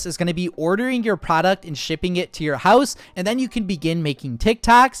expense for this is going to be ordering your product and shipping it to your house, and then you can begin making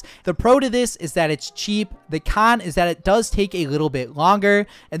TikToks. The pro to this is that it's cheap. The con is that it does take a little bit longer,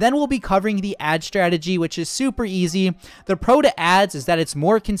 and then we'll be covering the ad strategy, which is super easy. The pro to ads is that it's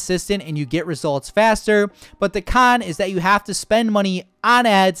more consistent and you get results faster. But the con is that you have to spend money on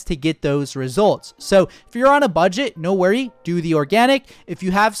ads to get those results. So if you're on a budget, no worry, do the organic. If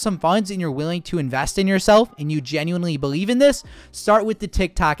you have some funds and you're willing to invest in yourself and you genuinely believe in this, start with the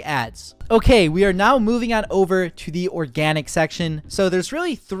TikTok ads. Okay, we are now moving on over to the organic section. So there's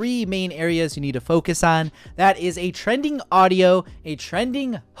really 3 main areas you need to focus on. That is a trending audio, a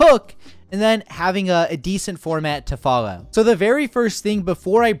trending hook, and then having a decent format to follow. So the very first thing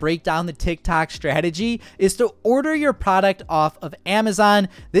before I break down the TikTok strategy is to order your product off of Amazon.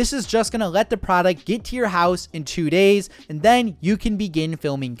 This is just gonna let the product get to your house in 2 days, and then you can begin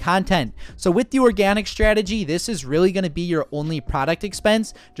filming content. So with the organic strategy, this is really gonna be your only product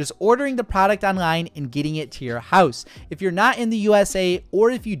expense, just ordering the product online and getting it to your house. If you're not in the USA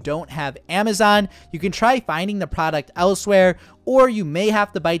or if you don't have Amazon, you can try finding the product elsewhere, or you may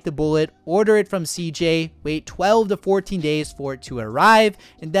have to bite the bullet, order it from CJ, wait 12 to 14 days for it to arrive,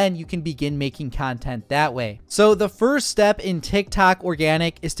 and then you can begin making content that way. So the first step in TikTok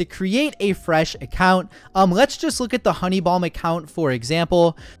organic is to create a fresh account. Let's just look at the Honeybalm account, for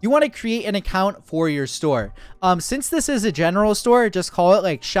example. You want to create an account for your store. Since this is a general store, just call it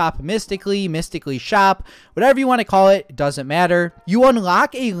like Shop Mystically, Mystically Shop, whatever you want to call it, it doesn't matter. You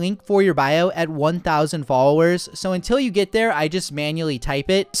unlock a link for your bio at 1,000 followers. So until you get there, I just manually type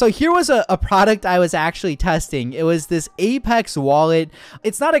it. So here was a product I was actually testing. It was this Apex wallet.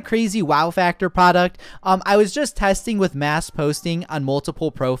 It's not a crazy wow factor product. I was just testing with mass posting on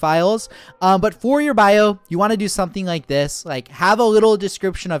multiple profiles. But for your bio, you want to do something like this, like have a little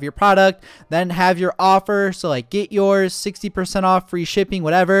description of your product, then have your offer. So like get yours, 60% off, free shipping,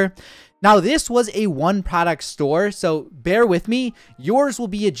 whatever. Now, this was a 1 product store, so bear with me. Yours will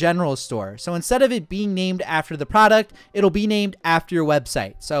be a general store. So instead of it being named after the product, it'll be named after your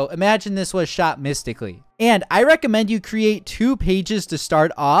website. So imagine this was Shop Mystically. And I recommend you create 2 pages to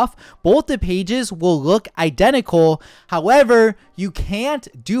start off. Both the pages will look identical. However, you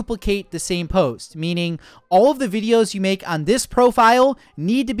can't duplicate the same post, meaning all of the videos you make on this profile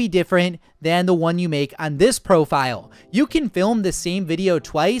need to be different than the one you make on this profile. You can film the same video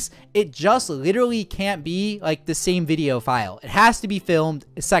twice. It just literally can't be like the same video file. It has to be filmed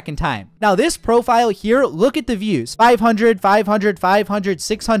a second time. Now, this profile here, look at the views, 500, 500, 500,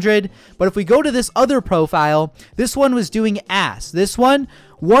 600. But if we go to this other profile, this one was doing ass. This one,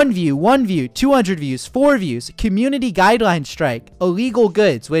 1 view, 200 views, 4 views, community guideline strike, illegal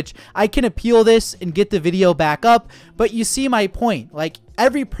goods, which I can appeal this and get the video back up. But you see my point, like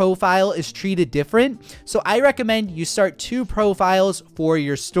every profile is treated different. So I recommend you start 2 profiles for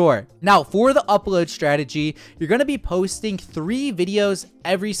your store. Now for the upload strategy, you're going to be posting 3 videos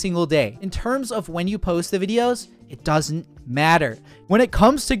every single day. In terms of when you post the videos, it doesn't matter. When it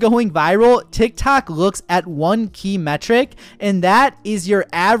comes to going viral, TikTok looks at 1 key metric, and that is your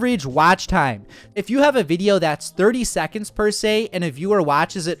average watch time. If you have a video that's 30 seconds per se, and a viewer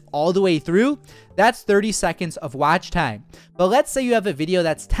watches it all the way through, that's 30 seconds of watch time. But let's say you have a video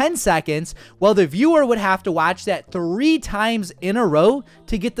that's 10 seconds, well, the viewer would have to watch that 3 times in a row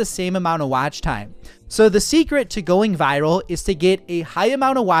to get the same amount of watch time. So the secret to going viral is to get a high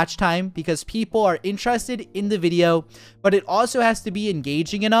amount of watch time because people are interested in the video, but it also has to be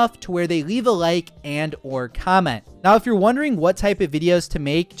engaging enough to where they leave a like and or comment. Now, if you're wondering what type of videos to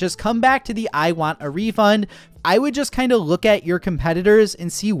make, just come back to the I want a refund. I would just kind of look at your competitors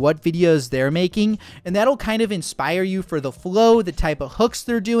and see what videos they're making, and that'll kind of inspire you for the flow, the type of hooks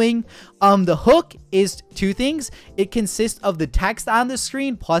they're doing. The hook is 2 things. It consists of the text on the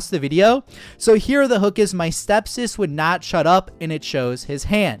screen plus the video. So here the hook is, my stepsis would not shut up, and it shows his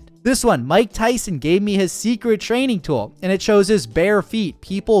hand. This one, Mike Tyson gave me his secret training tool, and it shows his bare feet.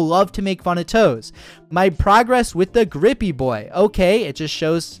 People love to make fun of toes. My progress with the grippy boy. Okay, it just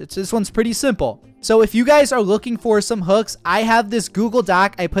shows, this one's pretty simple. So if you guys are looking for some hooks, I have this Google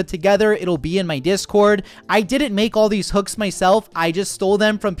Doc I put together. It'll be in my Discord. I didn't make all these hooks myself. I just stole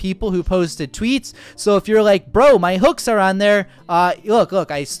them from people who posted tweets. So if you're like, bro, my hooks are on there.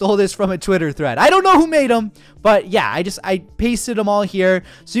 Look, I stole this from a Twitter thread. I don't know who made them, but yeah, I pasted them all here.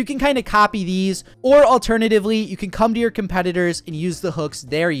 So you can kind of copy these, or alternatively, you can come to your competitors and use the hooks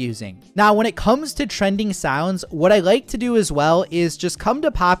they're using. Now, when it comes to trending sounds, what I like to do as well is just come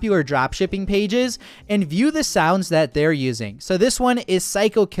to popular dropshipping pages and view the sounds that they're using. So this one is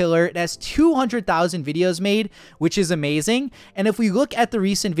Psycho Killer. It has 200,000 videos made, which is amazing. And if we look at the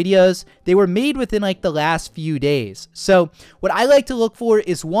recent videos, they were made within like the last few days. So what I like to look for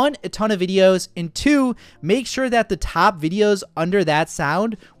is one, a ton of videos, and two, make sure that the top videos under that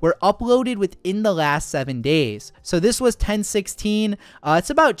sound were uploaded within the last 7 days. So this was 10/16. It's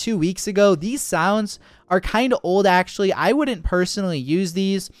about 2 weeks ago. These sounds are kind of old, actually. I wouldn't personally use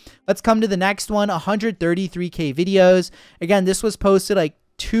these. Let's come to the next one, 133K videos. Again, this was posted like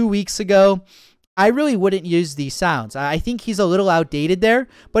 2 weeks ago. I really wouldn't use these sounds. I think he's a little outdated there,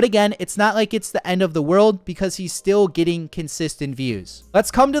 but again, it's not like it's the end of the world because he's still getting consistent views.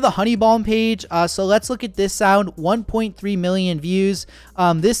 Let's come to the Honeybalm page. So let's look at this sound, 1.3 million views.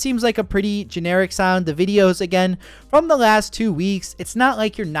 This seems like a pretty generic sound. The videos, again, from the last 2 weeks, it's not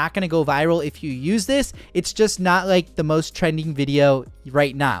like you're not going to go viral if you use this. It's just not like the most trending video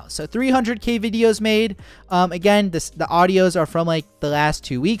right now. So 300K videos made. Again, the audios are from like the last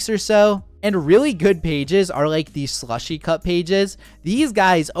 2 weeks or so. And really good pages are like these slushy cup pages. These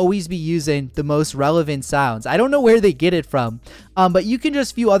guys always be using the most relevant sounds. I don't know where they get it from, but you can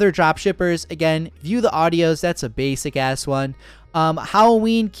just view other dropshippers. Again, view the audios. That's a basic ass one.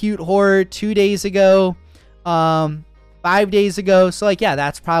 Halloween cute horror 2 days ago, 5 days ago. So like, yeah,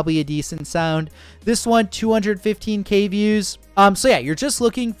 that's probably a decent sound. This one, 215K views. So yeah, you're just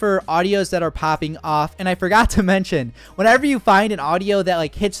looking for audios that are popping off. And I forgot to mention, whenever you find an audio that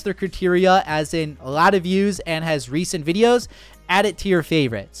like hits the criteria, as in a lot of views and has recent videos, add it to your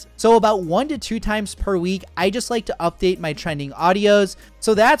favorites. So about 1 to 2 times per week, I just like to update my trending audios.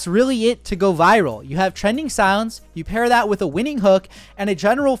 So that's really it to go viral. You have trending sounds, you pair that with a winning hook, and a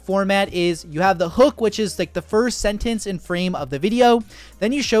general format is you have the hook, which is like the first sentence and frame of the video.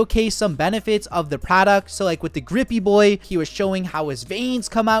 Then you showcase some benefits of the product. So like with the grippy boy, he was showing how his veins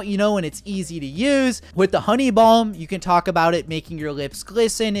come out, you know, and it's easy to use. With the honey balm, you can talk about it making your lips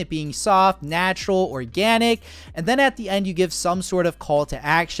glisten, it being soft, natural, organic. And then at the end, you give some sort of call to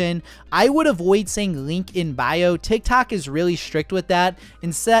action. I would avoid saying link in bio. TikTok is really strict with that.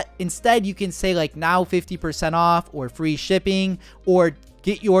 Instead, you can say like now 50% off or free shipping or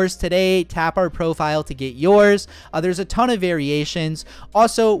get yours today, tap our profile to get yours. There's a ton of variations.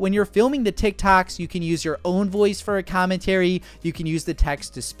 Also, when you're filming the TikToks, you can use your own voice for a commentary. You can use the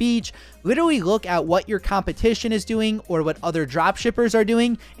text to speech. Literally look at what your competition is doing or what other dropshippers are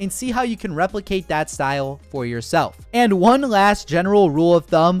doing and see how you can replicate that style for yourself. And one last general rule of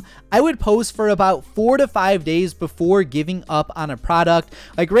thumb, I would post for about 4 to 5 days before giving up on a product.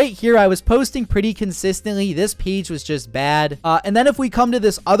 Like right here, I was posting pretty consistently. This page was just bad. And then if we come to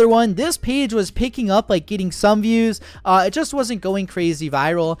this other one, this page was picking up, like getting some views. It just wasn't going crazy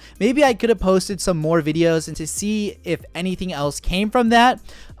viral. Maybe I could have posted some more videos and to see if anything else came from that.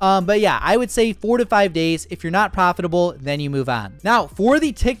 But yeah, I would say 4 to 5 days. If you're not profitable, then you move on. Now, for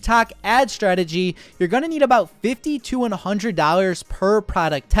the TikTok ad strategy, you're going to need about $50 to $100 per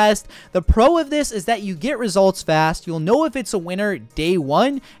product test. The pro of this is that you get results fast. You'll know if it's a winner day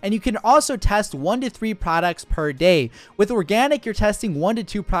one, and you can also test 1 to 3 products per day. With organic, you're testing 1 to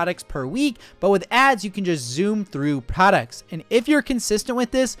 2 products per week, but with ads, you can just zoom through products. And if you're consistent with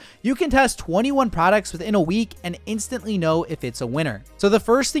this, you can test 21 products within a week and instantly know if it's a winner. So the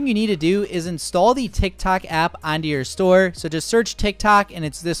first thing you need to do is install the TikTok app onto your store. So just search TikTok, and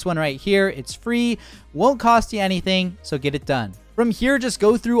it's this one right here. It's free, won't cost you anything, so get it done. From here, just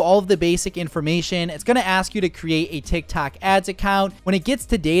go through all of the basic information. It's going to ask you to create a TikTok ads account. When it gets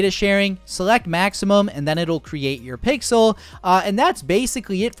to data sharing, select maximum, and then it'll create your pixel. And that's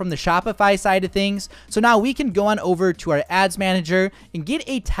basically it from the Shopify side of things. So now we can go on over to our ads manager and get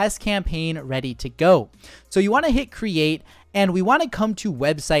a test campaign ready to go. So you want to hit create, and we want to come to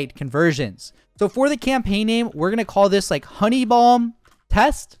website conversions. So for the campaign name, we're going to call this like Honey Balm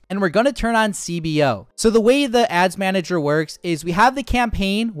Test, and we're going to turn on CBO. So the way the ads manager works is we have the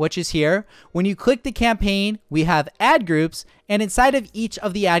campaign, which is here. When you click the campaign, we have ad groups, And inside of each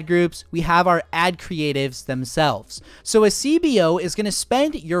of the ad groups, we have our ad creatives themselves. So a CBO is going to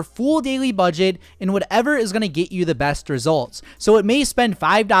spend your full daily budget in whatever is going to get you the best results. So it may spend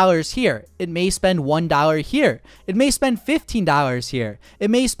 $5 here. It may spend $1 here. It may spend $15 here.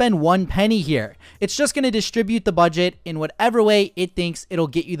 It may spend 1 penny here. It's just going to distribute the budget in whatever way it thinks it'll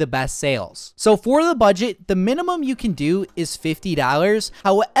get you the best sales. So for the budget, the minimum you can do is $50.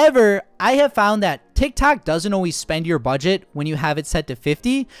 However, I have found that TikTok doesn't always spend your budget when you have it set to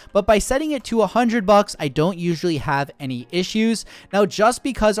 50, but by setting it to $100, I don't usually have any issues. Now, just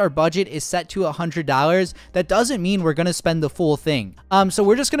because our budget is set to $100, that doesn't mean we're going to spend the full thing. So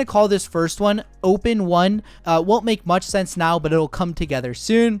we're just going to call this first one Open One. Won't make much sense now, but it'll come together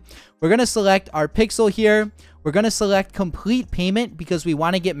soon. We're going to select our pixel here. We're going to select complete payment because we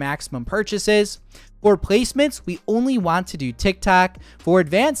want to get maximum purchases. For placements, we only want to do TikTok. For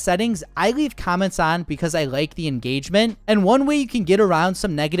advanced settings, I leave comments on because I like the engagement. And one way you can get around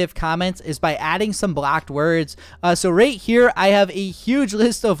some negative comments is by adding some blocked words. So right here, I have a huge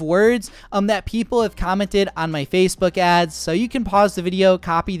list of words that people have commented on my Facebook ads. So you can pause the video,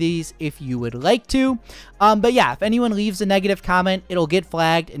 copy these if you would like to. But yeah, if anyone leaves a negative comment, it'll get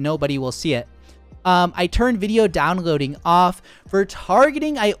flagged and nobody will see it. I turn video downloading off. For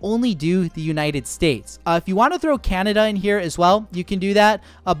targeting, I only do the United States. If you want to throw Canada in here as well, you can do that.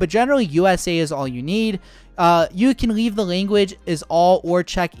 But generally, USA is all you need. You can leave the language as all or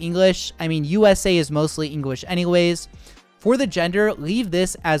check English. I mean, USA is mostly English anyways. For the gender, leave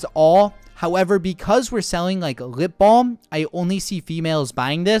this as all. However, because we're selling like lip balm, I only see females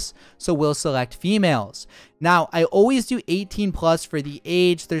buying this, so we'll select females. Now, I always do 18 plus for the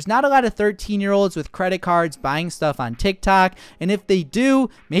age. There's not a lot of 13-year-olds with credit cards buying stuff on TikTok, and if they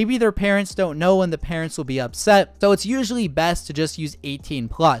do, maybe their parents don't know and the parents will be upset. So it's usually best to just use 18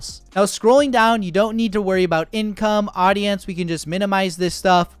 plus. Now, scrolling down, you don't need to worry about income, audience. We can just minimize this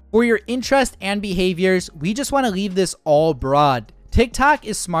stuff. For your interest and behaviors, we just want to leave this all broad. TikTok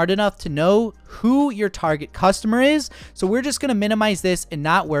is smart enough to know who your target customer is, so we're just going to minimize this and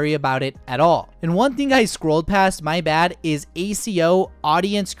not worry about it at all. And one thing I scrolled past, my bad, is ACO,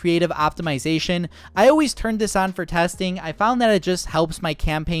 Audience Creative Optimization. I always turn this on for testing. I found that it just helps my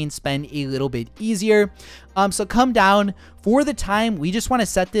campaign spend a little bit easier. So come down. For the time, we just want to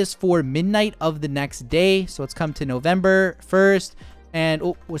set this for midnight of the next day. So let's come to November 1st,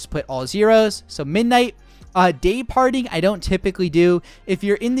 and let's put all zeros. So midnight. Day parting, I don't typically do. If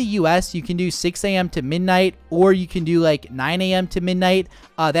you're in the US, you can do 6 a.m. to midnight, or you can do like 9 a.m. to midnight.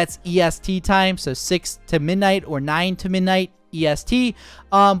 That's EST time, so 6 to midnight or 9 to midnight. EST.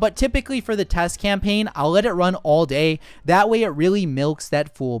 But typically for the test campaign, I'll let it run all day. That way it really milks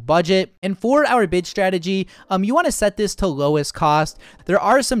that full budget. And for our bid strategy, you want to set this to lowest cost. There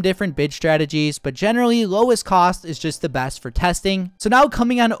are some different bid strategies, but generally lowest cost is just the best for testing. So now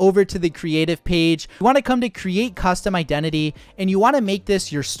coming on over to the creative page, you want to come to create custom identity, and you want to make this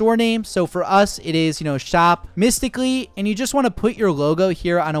your store name. So for us, it is, shop mystically, and you just want to put your logo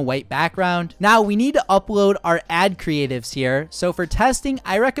here on a white background. Now we need to upload our ad creatives here. So for testing,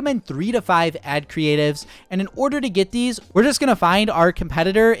 I recommend 3 to 5 ad creatives. And in order to get these, we're just going to find our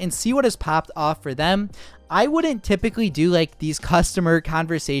competitor and see what has popped off for them. I wouldn't typically do like these customer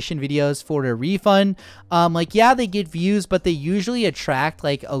conversation videos for a refund. Yeah, they get views, but they usually attract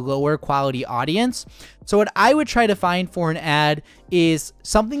like a lower quality audience. So what I would try to find for an ad is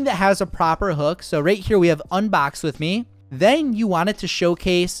something that has a proper hook. So right here, we have Unbox With Me. Then you want it to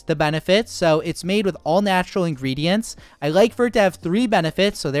showcase the benefits. So it's made with all natural ingredients. I like for it to have 3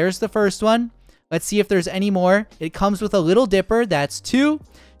 benefits. So there's the first one. Let's see if there's any more. It comes with a little dipper. That's 2.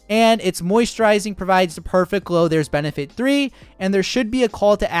 And it's moisturizing, provides the perfect glow. There's benefit 3. And there should be a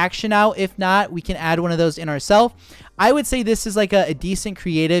call to action now. If not, we can add one of those in ourselves. I would say this is like a decent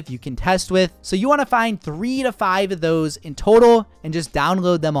creative you can test with. So you want to find 3 to 5 of those in total and just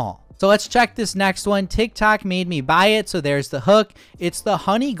download them all. So let's check this next one. TikTok made me buy it. So there's the hook. It's the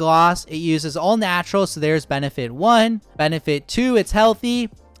honey gloss. It uses all natural. So there's benefit 1, benefit 2. It's healthy.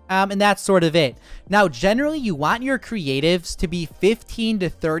 And that's sort of it. Now, generally, you want your creatives to be 15 to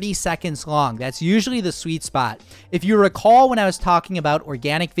 30 seconds long. That's usually the sweet spot. If you recall when I was talking about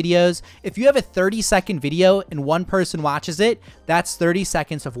organic videos, if you have a 30-second video and one person watches it, that's 30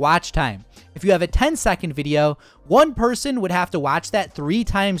 seconds of watch time. If you have a 10-second video, one person would have to watch that 3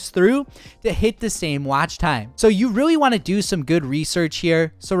 times through to hit the same watch time. So you really want to do some good research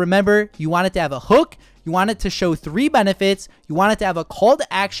here. So remember, you want it to have a hook. you want it to show 3 benefits, you want it to have a call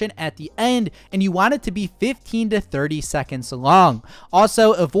to action at the end, and you want it to be 15 to 30 seconds long.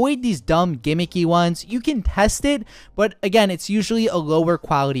 Also, avoid these dumb gimmicky ones. You can test it, but again, it's usually a lower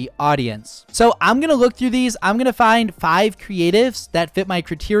quality audience. So I'm going to look through these. I'm going to find 5 creatives that fit my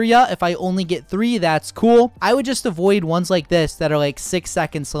criteria. If I only get 3, that's cool. I would just avoid ones like this that are like 6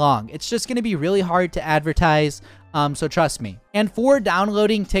 seconds long. It's just going to be really hard to advertise. So trust me. And for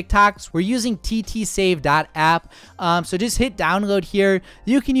downloading TikToks, we're using ttsave.app. So just hit download here.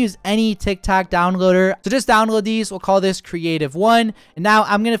 You can use any TikTok downloader. So just download these. We'll call this Creative 1. And now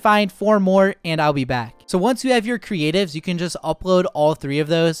I'm going to find 4 more and I'll be back. So once you have your creatives, you can just upload all 3 of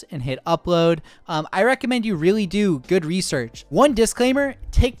those and hit upload. I recommend you really do good research. One disclaimer,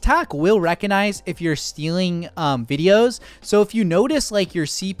 TikTok will recognize if you're stealing videos. So if you notice like your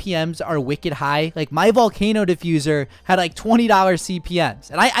CPMs are wicked high, like my volcano diffuser had like $20 CPMs.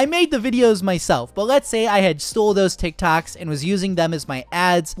 And I made the videos myself, but let's say I had stole those TikToks and was using them as my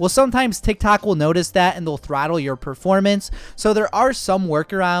ads. Well, sometimes TikTok will notice that and they'll throttle your performance. So there are some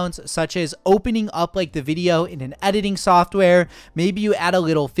workarounds, such as opening up like the video in an editing software. Maybe you add a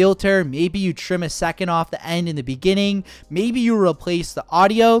little filter. Maybe you trim a second off the end in the beginning. Maybe you replace the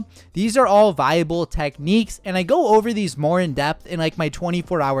audio. These are all viable techniques, and I go over these more in depth in like my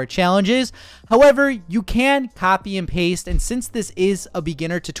 24-hour challenges. However, you can copy and paste, and since this is a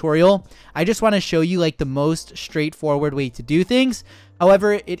beginner tutorial, I just want to show you like the most straightforward way to do things.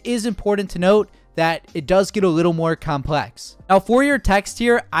 However, it is important to note that it does get a little more complex. Now for your text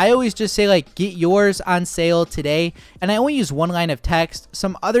here, I always just say like, get yours on sale today. And I only use 1 line of text.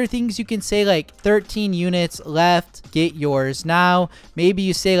 Some other things you can say like 13 units left, get yours now. Maybe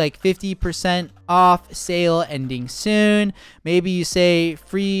you say like 50% off, sale ending soon. Maybe you say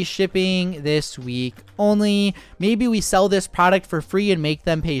free shipping this week only. Maybe we sell this product for free and make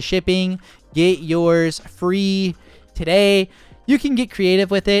them pay shipping. Get yours free today. You can get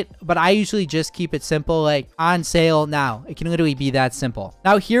creative with it, but I usually just keep it simple, like on sale now. It can literally be that simple.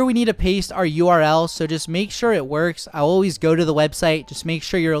 Now here we need to paste our URL, so just make sure it works. I'll always go to the website. Just make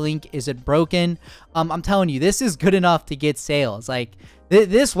sure your link isn't broken. I'm telling you, this is good enough to get sales. Like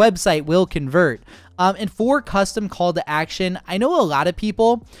this website will convert. And for custom call to action, I know a lot of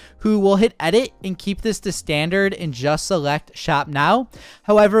people who will hit edit and keep this to standard and just select shop now.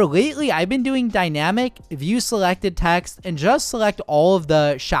 However, lately I've been doing dynamic, view selected text, and just select all of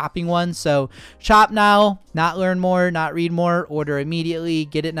the shopping ones. So shop now, not learn more, not read more, order immediately,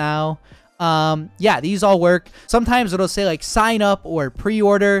 get it now. Yeah, these all work. Sometimes it'll say like sign up or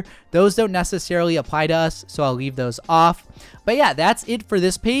pre-order. Those don't necessarily apply to us, so I'll leave those off. But yeah, that's it for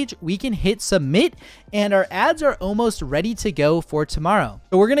this page. We can hit submit and our ads are almost ready to go for tomorrow.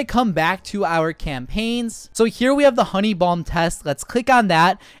 So we're going to come back to our campaigns. So here we have the honey balm test. Let's click on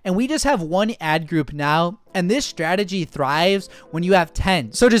that. And we just have 1 ad group now. And this strategy thrives when you have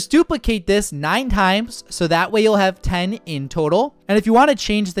 10. So just duplicate this 9 times. So that way you'll have 10 in total. And if you want to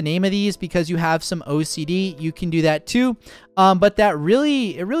change the name of these because you have some OCD, you can do that too. But it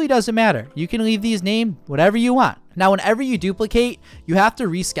really doesn't matter. You can leave these named whatever you want. Now, whenever you duplicate, you have to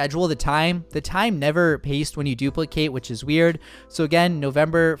reschedule the time. The time never pastes when you duplicate, which is weird. So again,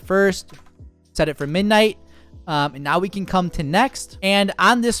 November 1st, set it for midnight. And now we can come to next. And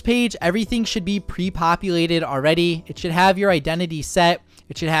on this page, everything should be pre-populated already. It should have your identity set.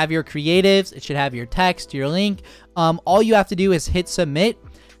 It should have your creatives. It should have your text, your link. All you have to do is hit submit.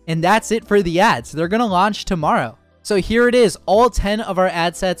 And that's it for the ads. They're going to launch tomorrow. So here it is. All 10 of our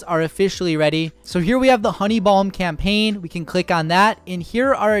ad sets are officially ready. So here we have the honey balm campaign. We can click on that. And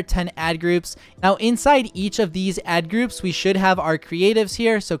here are our 10 ad groups. Now inside each of these ad groups, we should have our creatives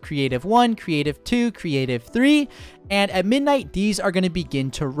here. So creative 1, creative 2, creative 3. And at midnight, these are going to begin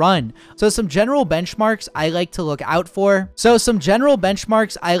to run. So some general benchmarks I like to look out for. So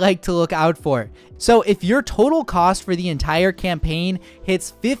if your total cost for the entire campaign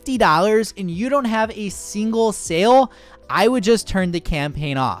hits $50 and you don't have a single sale, I would just turn the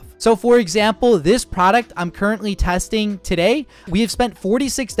campaign off. So for example, this product I'm currently testing today, we have spent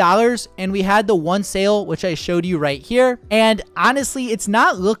 $46 and we had the 1 sale, which I showed you right here. And honestly, it's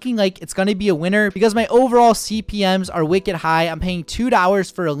not looking like it's going to be a winner because my overall CPMs are wicked high. I'm paying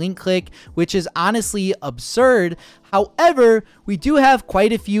 $2 for a link click, which is honestly absurd. However, we do have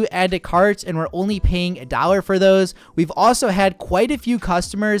quite a few add to carts and we're only paying $1 for those. We've also had quite a few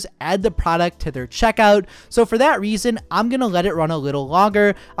customers add the product to their checkout. So for that reason, I'm going to let it run a little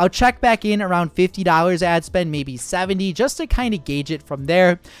longer. I'll check back in around $50 ad spend, maybe $70, just to kind of gauge it from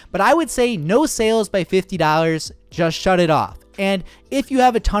there. But I would say no sales by $50, just shut it off. And if you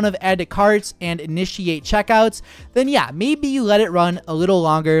have a ton of add to carts and initiate checkouts, then yeah, maybe you let it run a little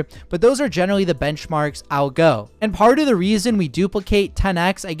longer, but those are generally the benchmarks I'll go. And part of the reason we duplicate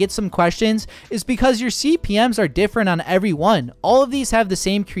 10x, I get some questions, is because your CPMs are different on every one. All of these have the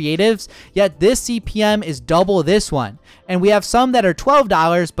same creatives, yet this CPM is double this one. And we have some that are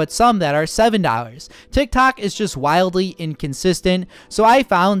 $12, but some that are $7. TikTok is just wildly inconsistent. So I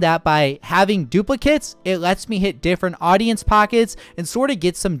found that by having duplicates, it lets me hit different audience pockets and sort of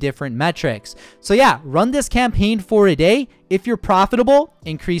get some different metrics. So yeah, run this campaign for a day. If you're profitable,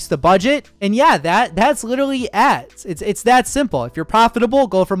 increase the budget. And yeah, that's literally ads. It's that simple. If you're profitable,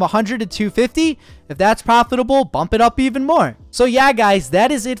 go from 100 to 250. If that's profitable, bump it up even more. So yeah, guys,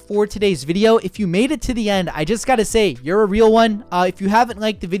 that is it for today's video. If you made it to the end, I just gotta say, you're a real one. If you haven't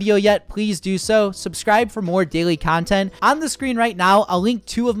liked the video yet, please do so. Subscribe for more daily content. On the screen right now, I'll link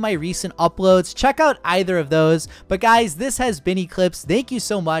 2 of my recent uploads. Check out either of those. But guys, this has been Eclipse. Thank you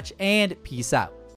so much and peace out.